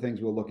one of the things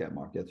we'll look at,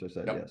 Mark. That's what I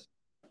said, Yep. yes.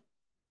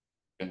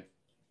 Okay.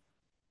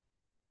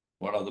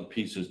 What other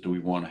pieces do we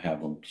want to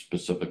have them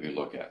specifically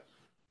look at?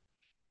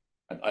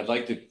 I'd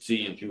like to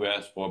see, as you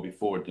asked for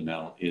before,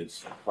 Danelle,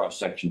 is a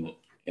cross-section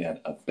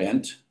at a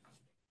bent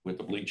with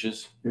the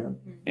bleachers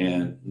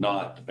and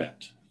not the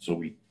bent. So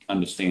we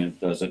understand,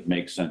 does it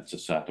make sense to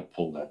start to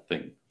pull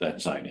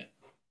that sign in?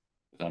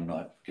 I'm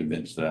not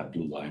convinced that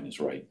blue line is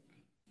right.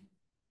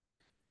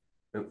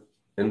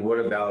 And what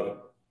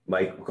about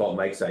Mike? We'll call it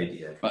Mike's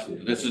idea.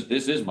 This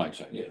is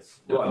Mike's idea. Yes.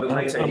 Well, but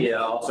Mike's idea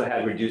also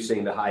had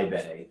reducing the high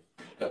bay.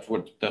 That's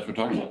what we're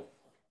talking about.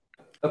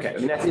 Okay, I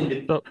mean that's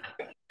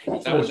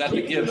that's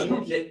a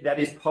given. That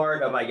is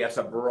part of, I guess,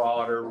 a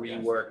broader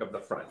rework of the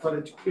front.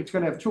 But it's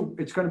gonna have two,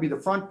 it's gonna be the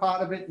front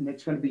part of it, and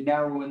it's gonna be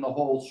narrow in the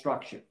whole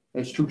structure.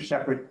 It's 2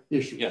 separate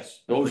issues.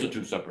 Yes, those are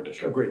 2 separate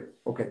issues. Agreed,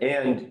 okay.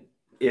 And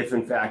if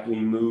in fact we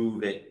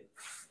move it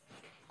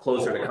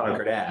closer to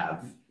Concord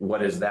Ave, what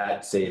does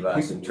that save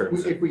us in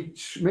terms of? If we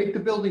make the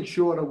building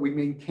shorter, we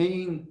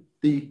maintain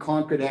the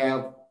Concord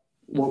Ave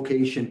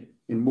location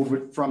and move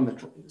it from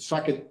the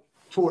second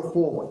toward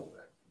forward.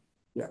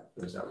 Yeah.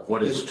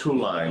 What is 2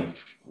 line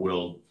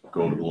will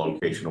go to the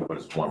location of what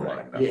is 1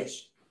 line.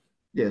 Yes.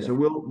 Yeah, so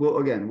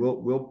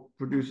we'll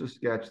produce a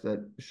sketch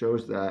that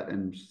shows that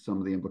and some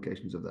of the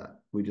implications of that.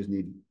 We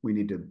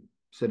need to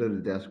sit at a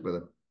desk with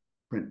a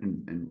print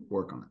and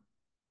work on it.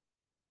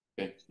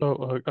 Okay.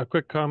 So a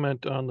quick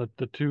comment on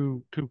the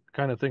two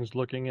kind of things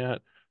looking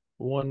at.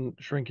 One,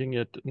 shrinking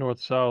it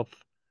north-south,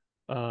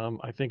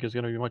 I think is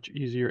going to be much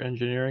easier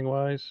engineering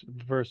wise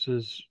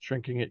versus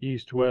shrinking it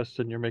east-west,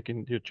 and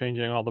you're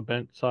changing all the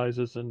bent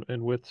sizes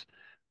and widths.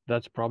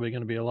 That's probably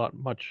going to be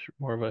much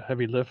more of a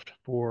heavy lift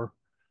for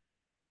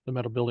the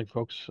metal building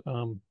folks,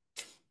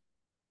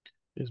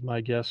 is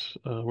my guess.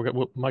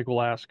 Mike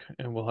will ask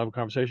and we'll have a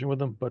conversation with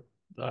them, but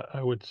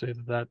I would say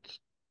that's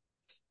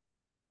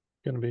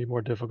going to be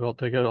more difficult.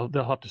 They'll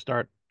have to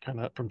start kind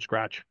of from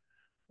scratch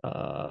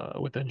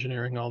with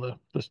engineering all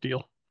the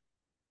steel.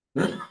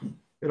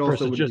 It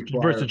also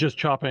versus just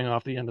chopping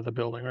off the end of the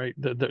building, right?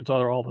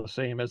 They're all the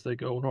same as they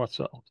go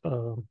north-south,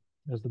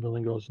 as the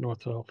building goes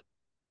north-south.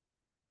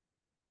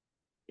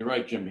 You're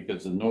right, Jim,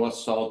 because the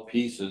north-south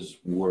pieces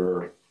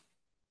were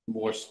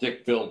more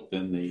stick-built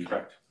than the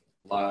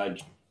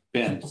large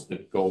bents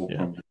that go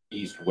from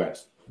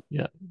east-west.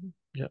 Yeah.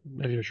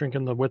 If you're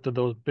shrinking the width of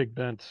those big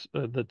bents,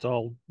 that's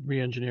all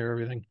re-engineer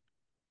everything.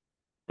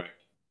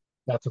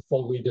 That's a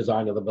full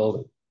redesign of the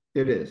building.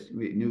 It is.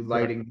 New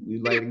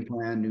lighting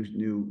plan,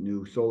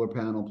 new solar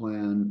panel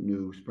plan,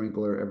 new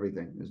sprinkler,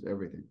 everything is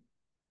everything.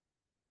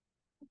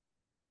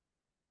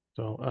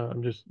 So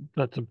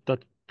that's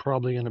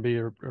probably going to be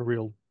a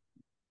real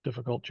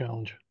difficult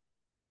challenge.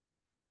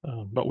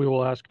 But we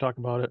will talk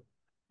about it.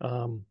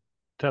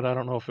 Ted, I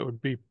don't know if it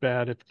would be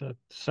bad if the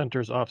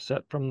center's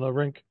offset from the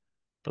rink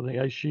for the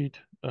ice sheet,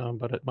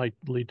 but it might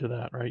lead to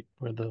that, right?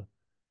 Where the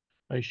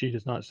ice sheet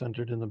is not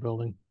centered in the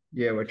building.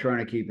 Yeah, we're trying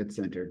to keep it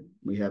centered.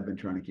 We have been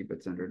trying to keep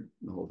it centered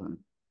the whole time.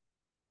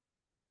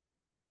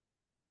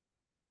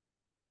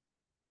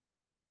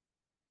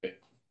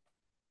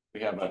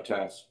 We have our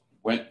task.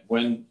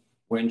 When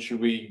should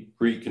we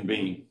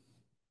reconvene?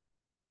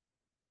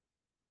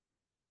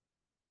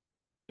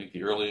 I think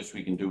the earliest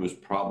we can do is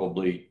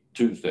probably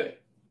Tuesday.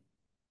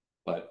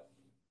 But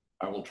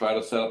I will try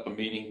to set up a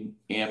meeting,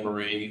 Anne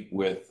Marie,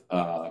 with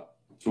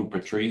through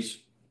Patrice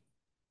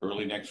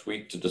early next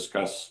week to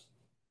discuss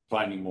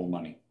finding more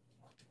money.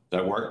 Does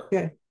that work?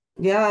 Okay.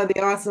 Yeah, that'd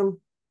be awesome.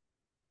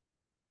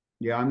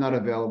 Yeah, I'm not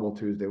available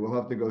Tuesday. We'll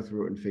have to go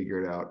through it and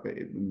figure it out.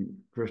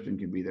 Christian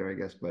can be there, I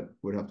guess, but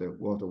we'll have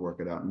to work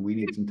it out. And we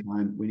need some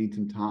time. We need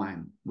some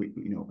time.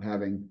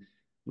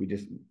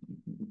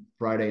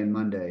 Friday and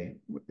Monday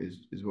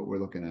is what we're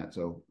looking at.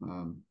 So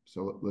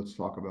let's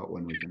talk about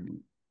when we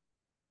can.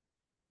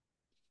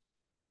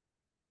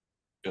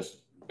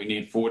 We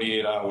need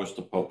 48 hours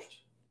to post.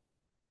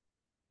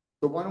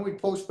 So why don't we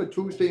post for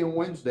Tuesday and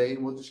Wednesday,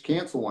 and we'll just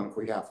cancel one if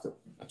we have to.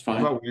 That's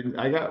fine.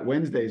 I got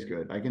Wednesday's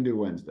good. I can do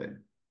Wednesday.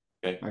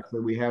 Okay.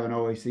 Actually, we have an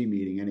OAC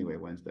meeting anyway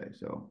Wednesday,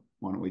 so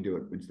why don't we do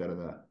it instead of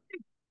that?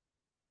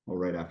 Or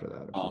right after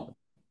that.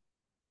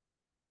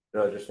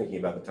 No, just thinking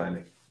about the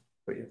timing.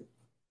 But yeah.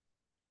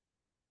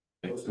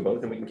 Post them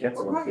both and we can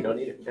cancel them if we don't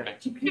need it. Yeah.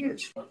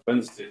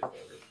 Wednesday.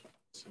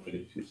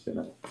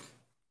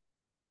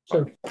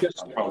 So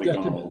just, Probably just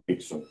gone to, all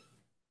week, so.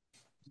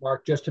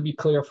 Mark, just to be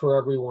clear for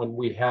everyone,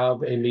 we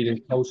have a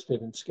meeting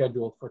posted and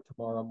scheduled for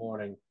tomorrow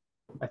morning.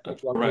 I think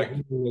That's what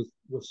correct.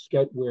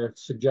 we're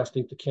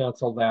suggesting to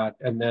cancel that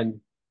and then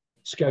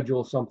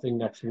schedule something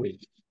next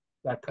week. Is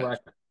that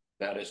correct?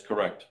 That is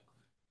correct.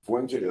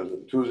 Tuesday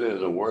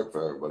doesn't work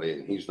for everybody,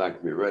 and he's not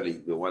gonna be ready.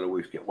 Then why are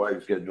we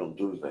scheduling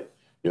Tuesday?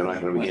 You're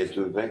not gonna be here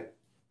Tuesday?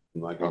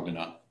 Probably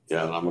not.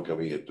 Yeah, and I'm not gonna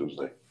be here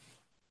Tuesday.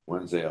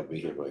 Wednesday I'll be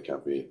here, but I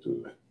can't be here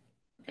Tuesday.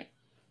 Okay.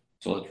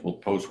 So we'll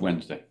post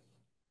Wednesday.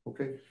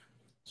 Okay.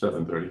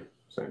 7:30,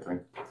 same thing.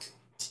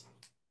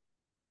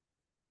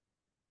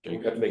 We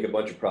have to make a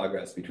bunch of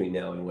progress between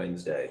now and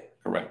Wednesday,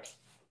 Correct.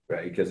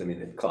 right? Because I mean,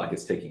 the clock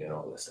is ticking and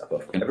all this stuff.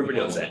 Everybody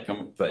knows that.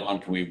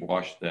 But can we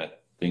wash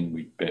that thing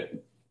we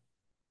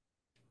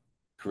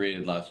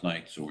created last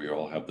night so we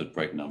all have the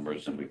right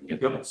numbers and we can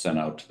get that sent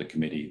out to the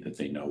committee that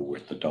they know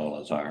what the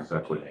dollars are?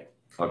 Exactly.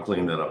 I'll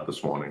clean that up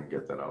this morning and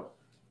get that out.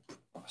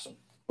 Awesome.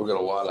 We've got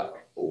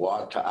a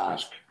lot to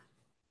ask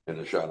in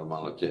a short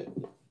amount of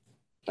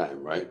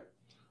time, right?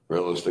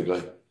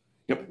 Realistically.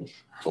 Yep.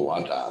 It's a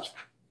lot to ask.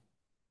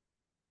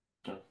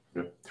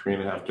 We have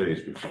 3.5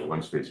 days before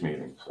Wednesday's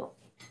meeting, so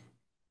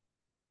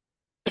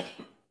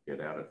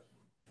get at it.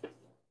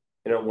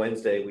 And on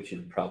Wednesday, we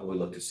should probably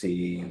look to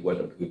see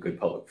what a good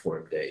public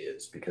forum day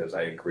is, because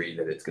I agree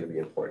that it's going to be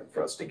important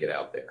for us to get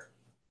out there.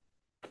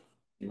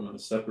 You want a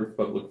separate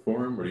public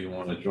forum, or do you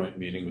want a joint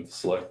meeting with the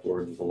select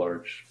board with a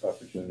large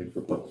opportunity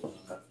for public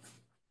comment?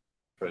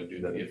 Try to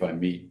do that. If I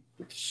meet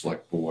with the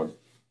select board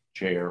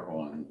chair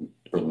on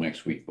early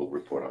next week, we'll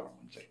report out on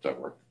Wednesday. Does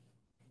that work?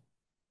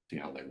 See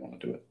how they want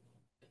to do it.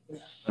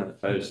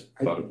 I just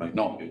thought it might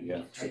No, be good,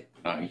 yeah.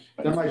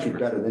 That might be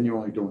better, then you're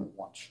only doing it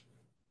once.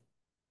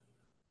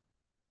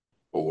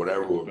 But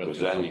whatever we're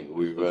presenting,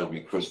 we've got to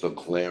be crystal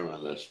clear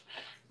on this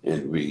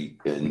and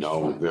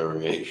no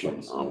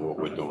variation on what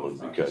we're doing,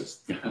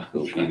 because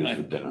they'll eat us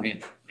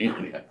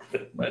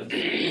for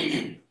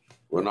dinner.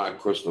 We're not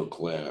crystal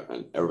clear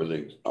and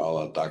everything's all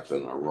our ducks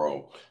in a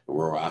row. And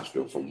we're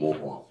asking for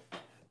more.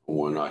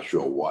 We're not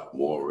sure what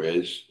more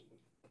is.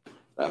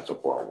 That's a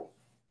problem.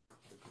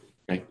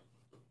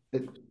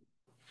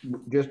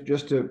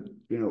 Just to,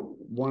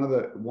 one of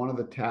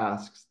the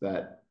tasks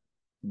that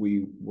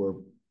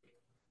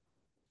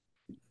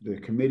the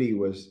committee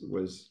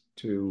was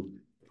to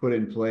put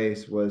in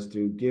place was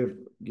to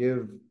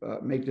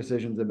make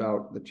decisions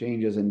about the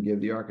changes and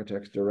give the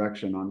architects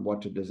direction on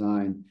what to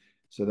design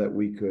so that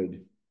we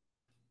could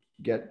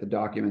get the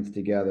documents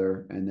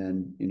together and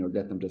then,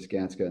 get them to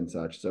Skanska and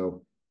such.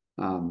 So,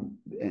 and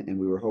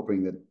we were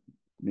hoping that,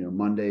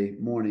 Monday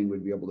morning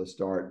we'd be able to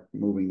start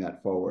moving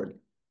that forward.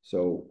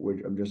 So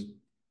I'm just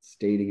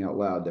stating out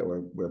loud that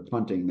we're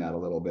punting that a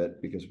little bit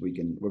because we're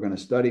going to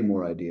study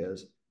more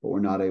ideas, but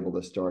we're not able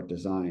to start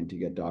design to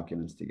get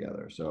documents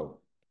together. So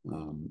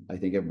I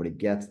think everybody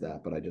gets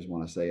that, but I just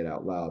want to say it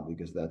out loud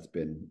because that's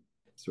been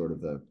sort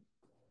of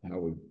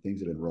things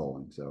have been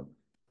rolling. So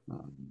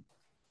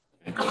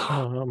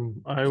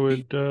I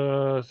would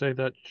say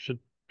that should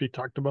be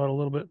talked about a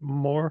little bit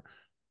more.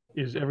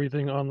 Is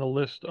everything on the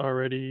list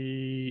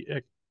already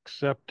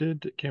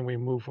accepted, can we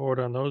move forward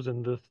on those?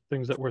 And the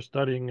things that we're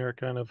studying are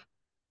kind of,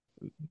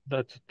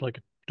 that's like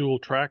a dual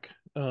track.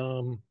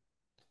 Can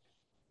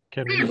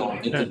we,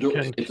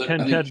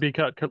 can Ted be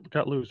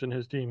cut loose in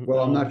his team?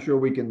 Well, I'm not sure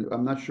we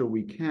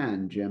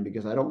can, Jim,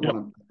 because I don't Yep.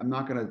 want to, I'm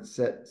not gonna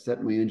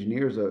set my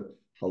engineers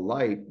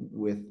alight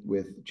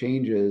with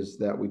changes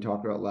that we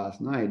talked about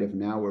last night if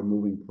now we're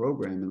moving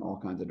program in all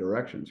kinds of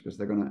directions, because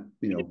they're gonna,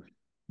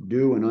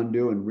 do and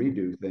undo and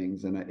redo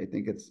things, and I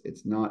think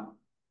it's not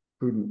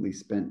prudently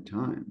spent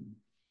time.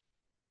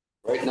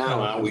 Right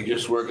now, aren't we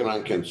just working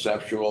on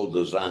conceptual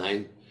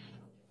design?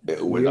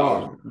 We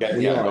are.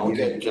 Don't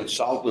get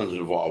consultants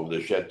involved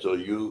with this yet till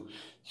you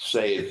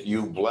say,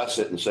 you bless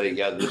it and say,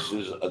 yeah, this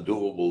is a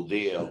doable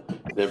deal.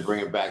 Then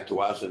bring it back to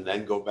us and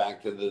then go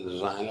back to the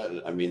designer,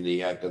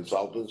 the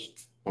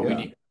consultants. Well,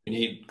 we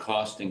need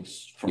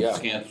costings from Yeah.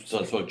 Scan.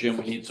 So Jim,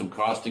 we need some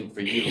costing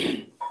for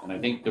you. And I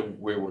think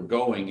where we're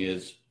going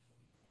is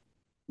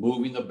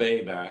moving the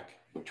bay back,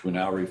 which we're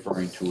now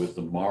referring to as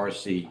the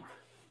Morrissey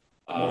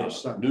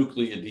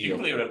nuclear deal. You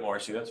can leave it at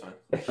Morrissey, that's fine.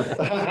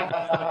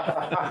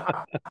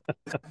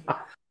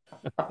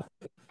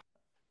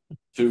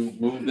 To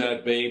move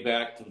that bay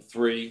back to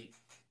 3,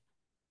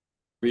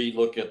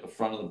 re-look at the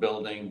front of the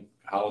building,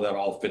 how that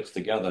all fits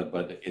together,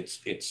 but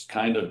it's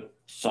kind of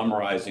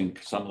summarizing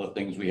some of the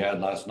things we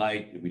had last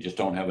night. We just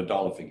don't have a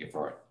dollar figure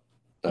for it.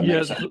 That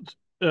makes sense.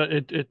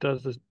 It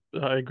does this.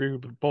 I agree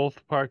with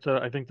both parts.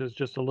 I think there's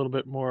just a little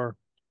bit more.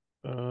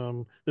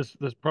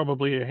 There's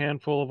probably a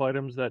handful of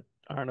items that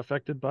aren't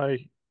affected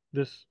by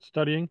this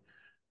studying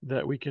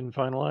that we can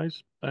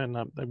finalize, and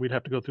we'd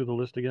have to go through the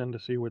list again to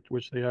see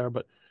which they are,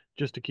 but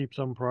just to keep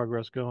some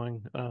progress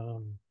going,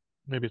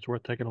 maybe it's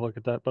worth taking a look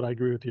at that. But I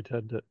agree with you,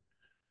 Ted, that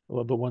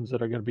the ones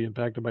that are going to be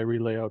impacted by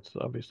relayouts,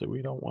 obviously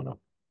we don't want to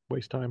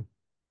waste time.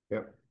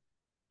 Yep.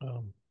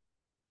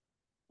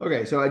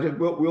 Okay, so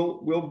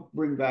we'll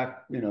bring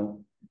back,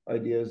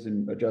 ideas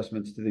and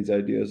adjustments to these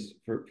ideas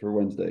for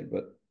Wednesday,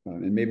 but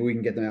and maybe we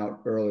can get them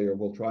out earlier.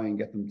 We'll try and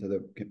get them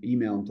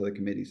email them to the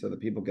committee so that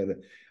people get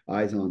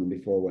eyes on them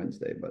before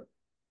Wednesday, but.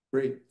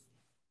 Great.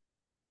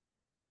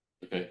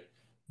 Okay.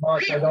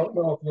 Mark, I don't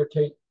know if you're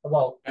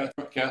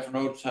Catherine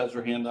Oates has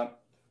her hand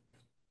up.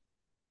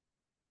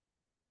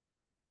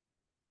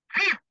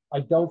 I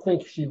don't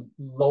think she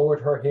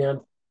lowered her hand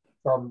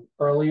from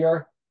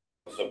earlier.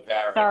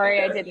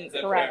 Sorry, I didn't.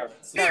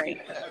 Correct. Sorry.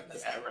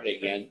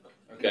 Again.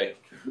 Okay.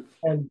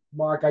 And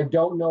Mark, I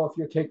don't know if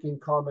you're taking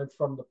comments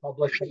from the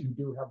public, but you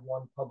do have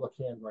one public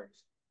hand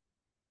raised.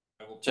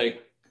 I will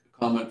take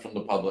comment from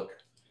the public.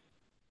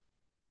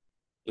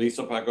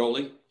 Lisa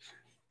Pagoli.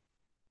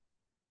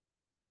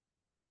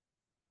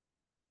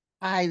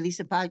 Hi,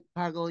 Lisa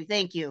Pagoli.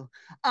 Thank you.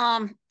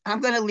 I'm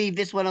going to leave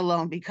this one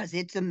alone because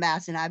it's a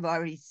mess, and I've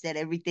already said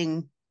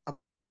everything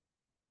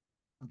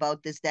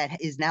about this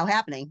that is now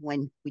happening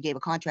when we gave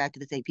a contract to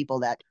the same people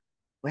that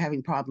were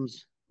having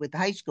problems with the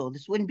high school.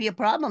 This wouldn't be a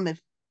problem if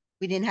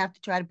we didn't have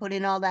to try to put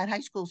in all that high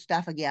school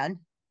stuff again.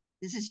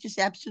 This is just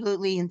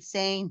absolutely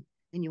insane,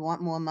 and you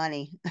want more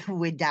money.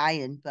 We're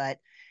dying, but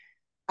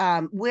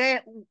I'm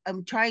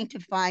trying to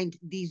find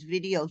these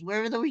videos.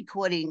 Where are the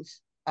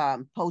recordings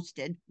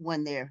posted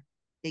when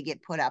they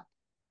get put up,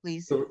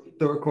 please?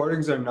 The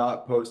recordings are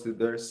not posted.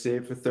 They're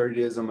saved for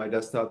 30 days on my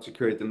desktop to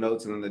create the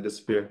notes, and then they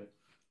disappear.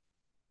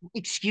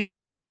 Excuse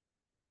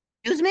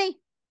me?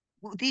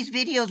 These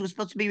videos were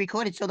supposed to be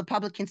recorded so the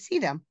public can see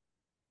them.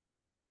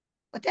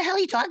 What the hell are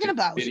you talking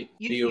about? They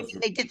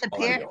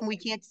disappear and we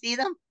can't see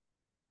them?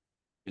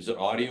 Is it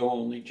audio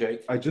only,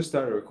 Jake? I just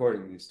started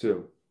recording these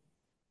too.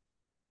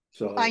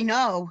 So I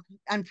know,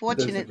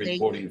 unfortunately. I've been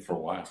recording for a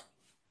while.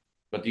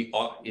 But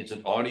it's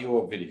an audio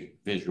or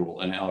visual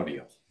and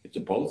audio. Is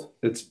it both?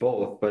 It's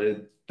both, but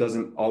it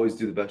doesn't always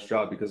do the best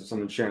job because if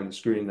someone's sharing the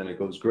screen, then it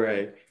goes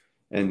gray.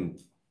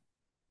 And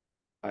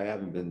I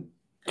haven't been.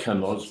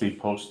 Can those be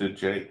posted,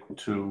 Jake,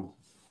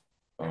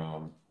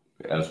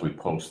 as we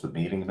post the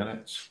meeting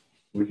minutes?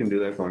 We can do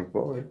that going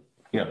forward.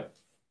 Yeah.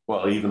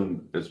 Well,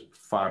 even as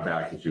far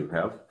back as you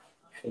have.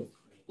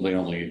 They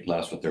only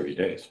last for 30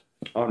 days.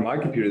 On my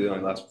computer, they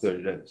only last for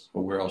 30 days.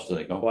 Well, where else do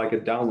they go? Well, I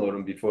could download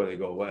them before they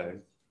go away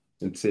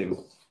and save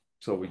them.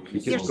 So we can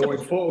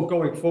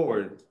going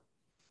forward.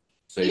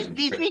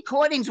 These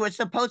recordings were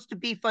supposed to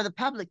be for the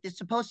public. They're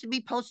supposed to be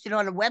posted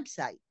on a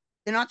website.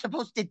 They're not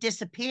supposed to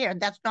disappear.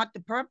 That's not the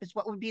purpose.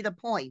 What would be the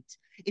point?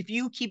 If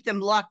you keep them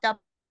locked up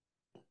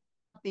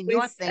in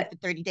your thing for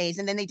 30 days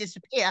and then they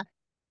disappear.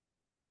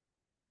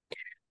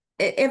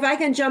 If I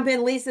can jump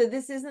in, Lisa,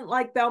 this isn't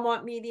like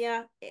Belmont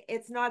Media.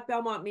 It's not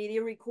Belmont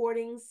Media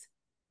recordings.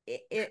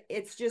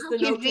 It's just the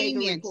note-taker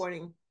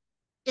recording.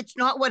 It's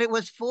not what it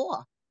was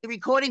for. The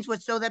recordings were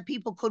so that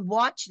people could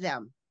watch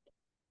them.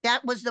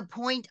 That was the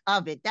point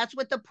of it. That's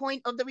what the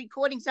point of the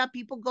recordings are.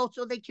 People go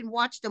so they can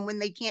watch them when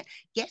they can't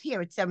get here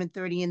at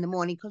 7:30 in the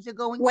morning because they're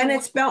going when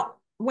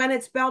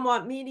it's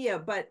Belmont Media,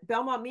 but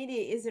Belmont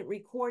Media isn't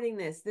recording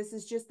this. This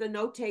is just the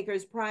note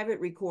takers' private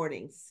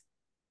recordings.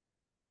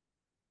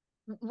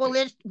 Well,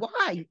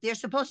 why? They're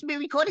supposed to be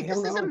recording. This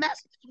is a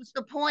mess. What's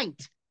the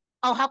point?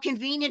 Oh, how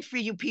convenient for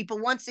you people.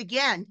 Once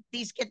again,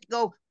 these get to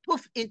go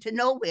poof into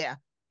nowhere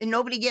and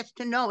nobody gets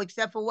to know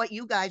except for what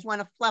you guys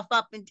want to fluff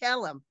up and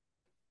tell them.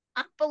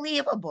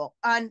 Unbelievable.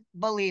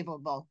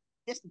 Unbelievable.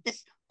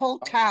 This whole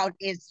town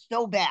is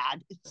so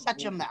bad. It's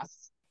such a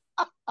mess.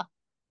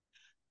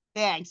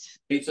 Thanks.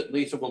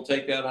 Lisa, we'll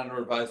take that under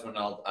advisement.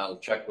 I'll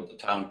check with the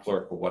town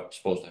clerk for what's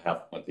supposed to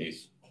happen with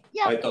these.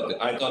 Yeah. I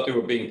thought they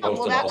were being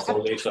posted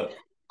also, Lisa.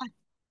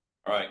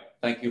 All right,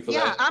 thank you for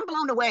that. Yeah, I'm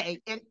blown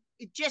away. And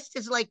it just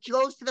is like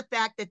goes to the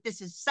fact that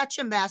this is such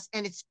a mess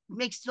and it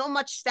makes so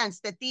much sense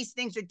that these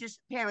things are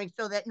disappearing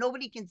so that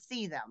nobody can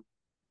see them.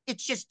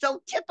 It's just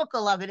so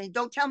typical of it. And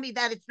don't tell me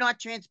that it's not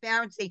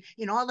transparency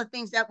in all the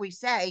things that we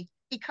say.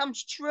 It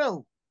comes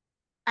true.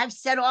 I've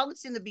said all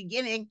this in the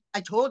beginning.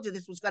 I told you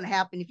this was going to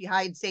happen if you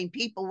hired same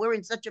people. We're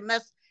in such a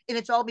mess, and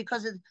it's all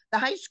because of the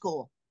high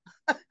school.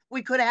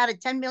 We could have had a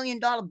 $10 million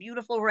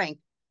beautiful rink,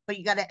 but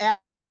you got to add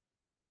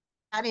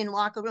in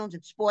locker rooms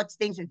and sports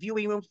things and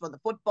viewing rooms for the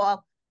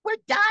football. We're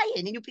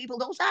dying, and you people,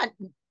 those aren't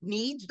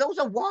needs, those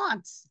are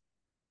wants.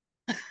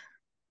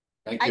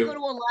 Thank I you. go to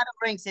a lot of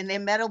rinks, and they're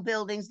metal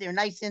buildings, they're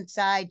nice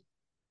inside,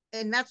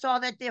 and that's all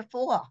that they're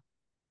for.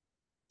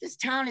 This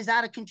town is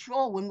out of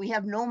control when we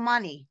have no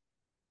money.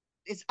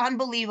 It's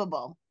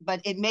unbelievable,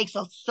 but it makes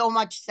so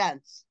much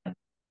sense.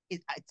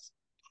 It's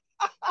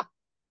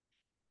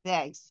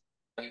thanks.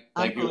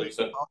 Thank you,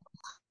 Lisa.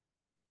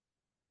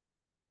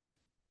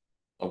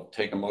 I'll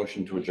take a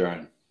motion to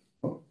adjourn.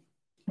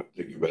 I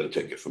think you better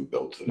take it from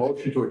Bill today.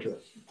 Motion to adjourn.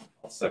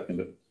 I'll second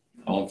it.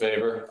 All in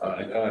favor?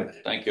 Aye.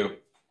 Thank you.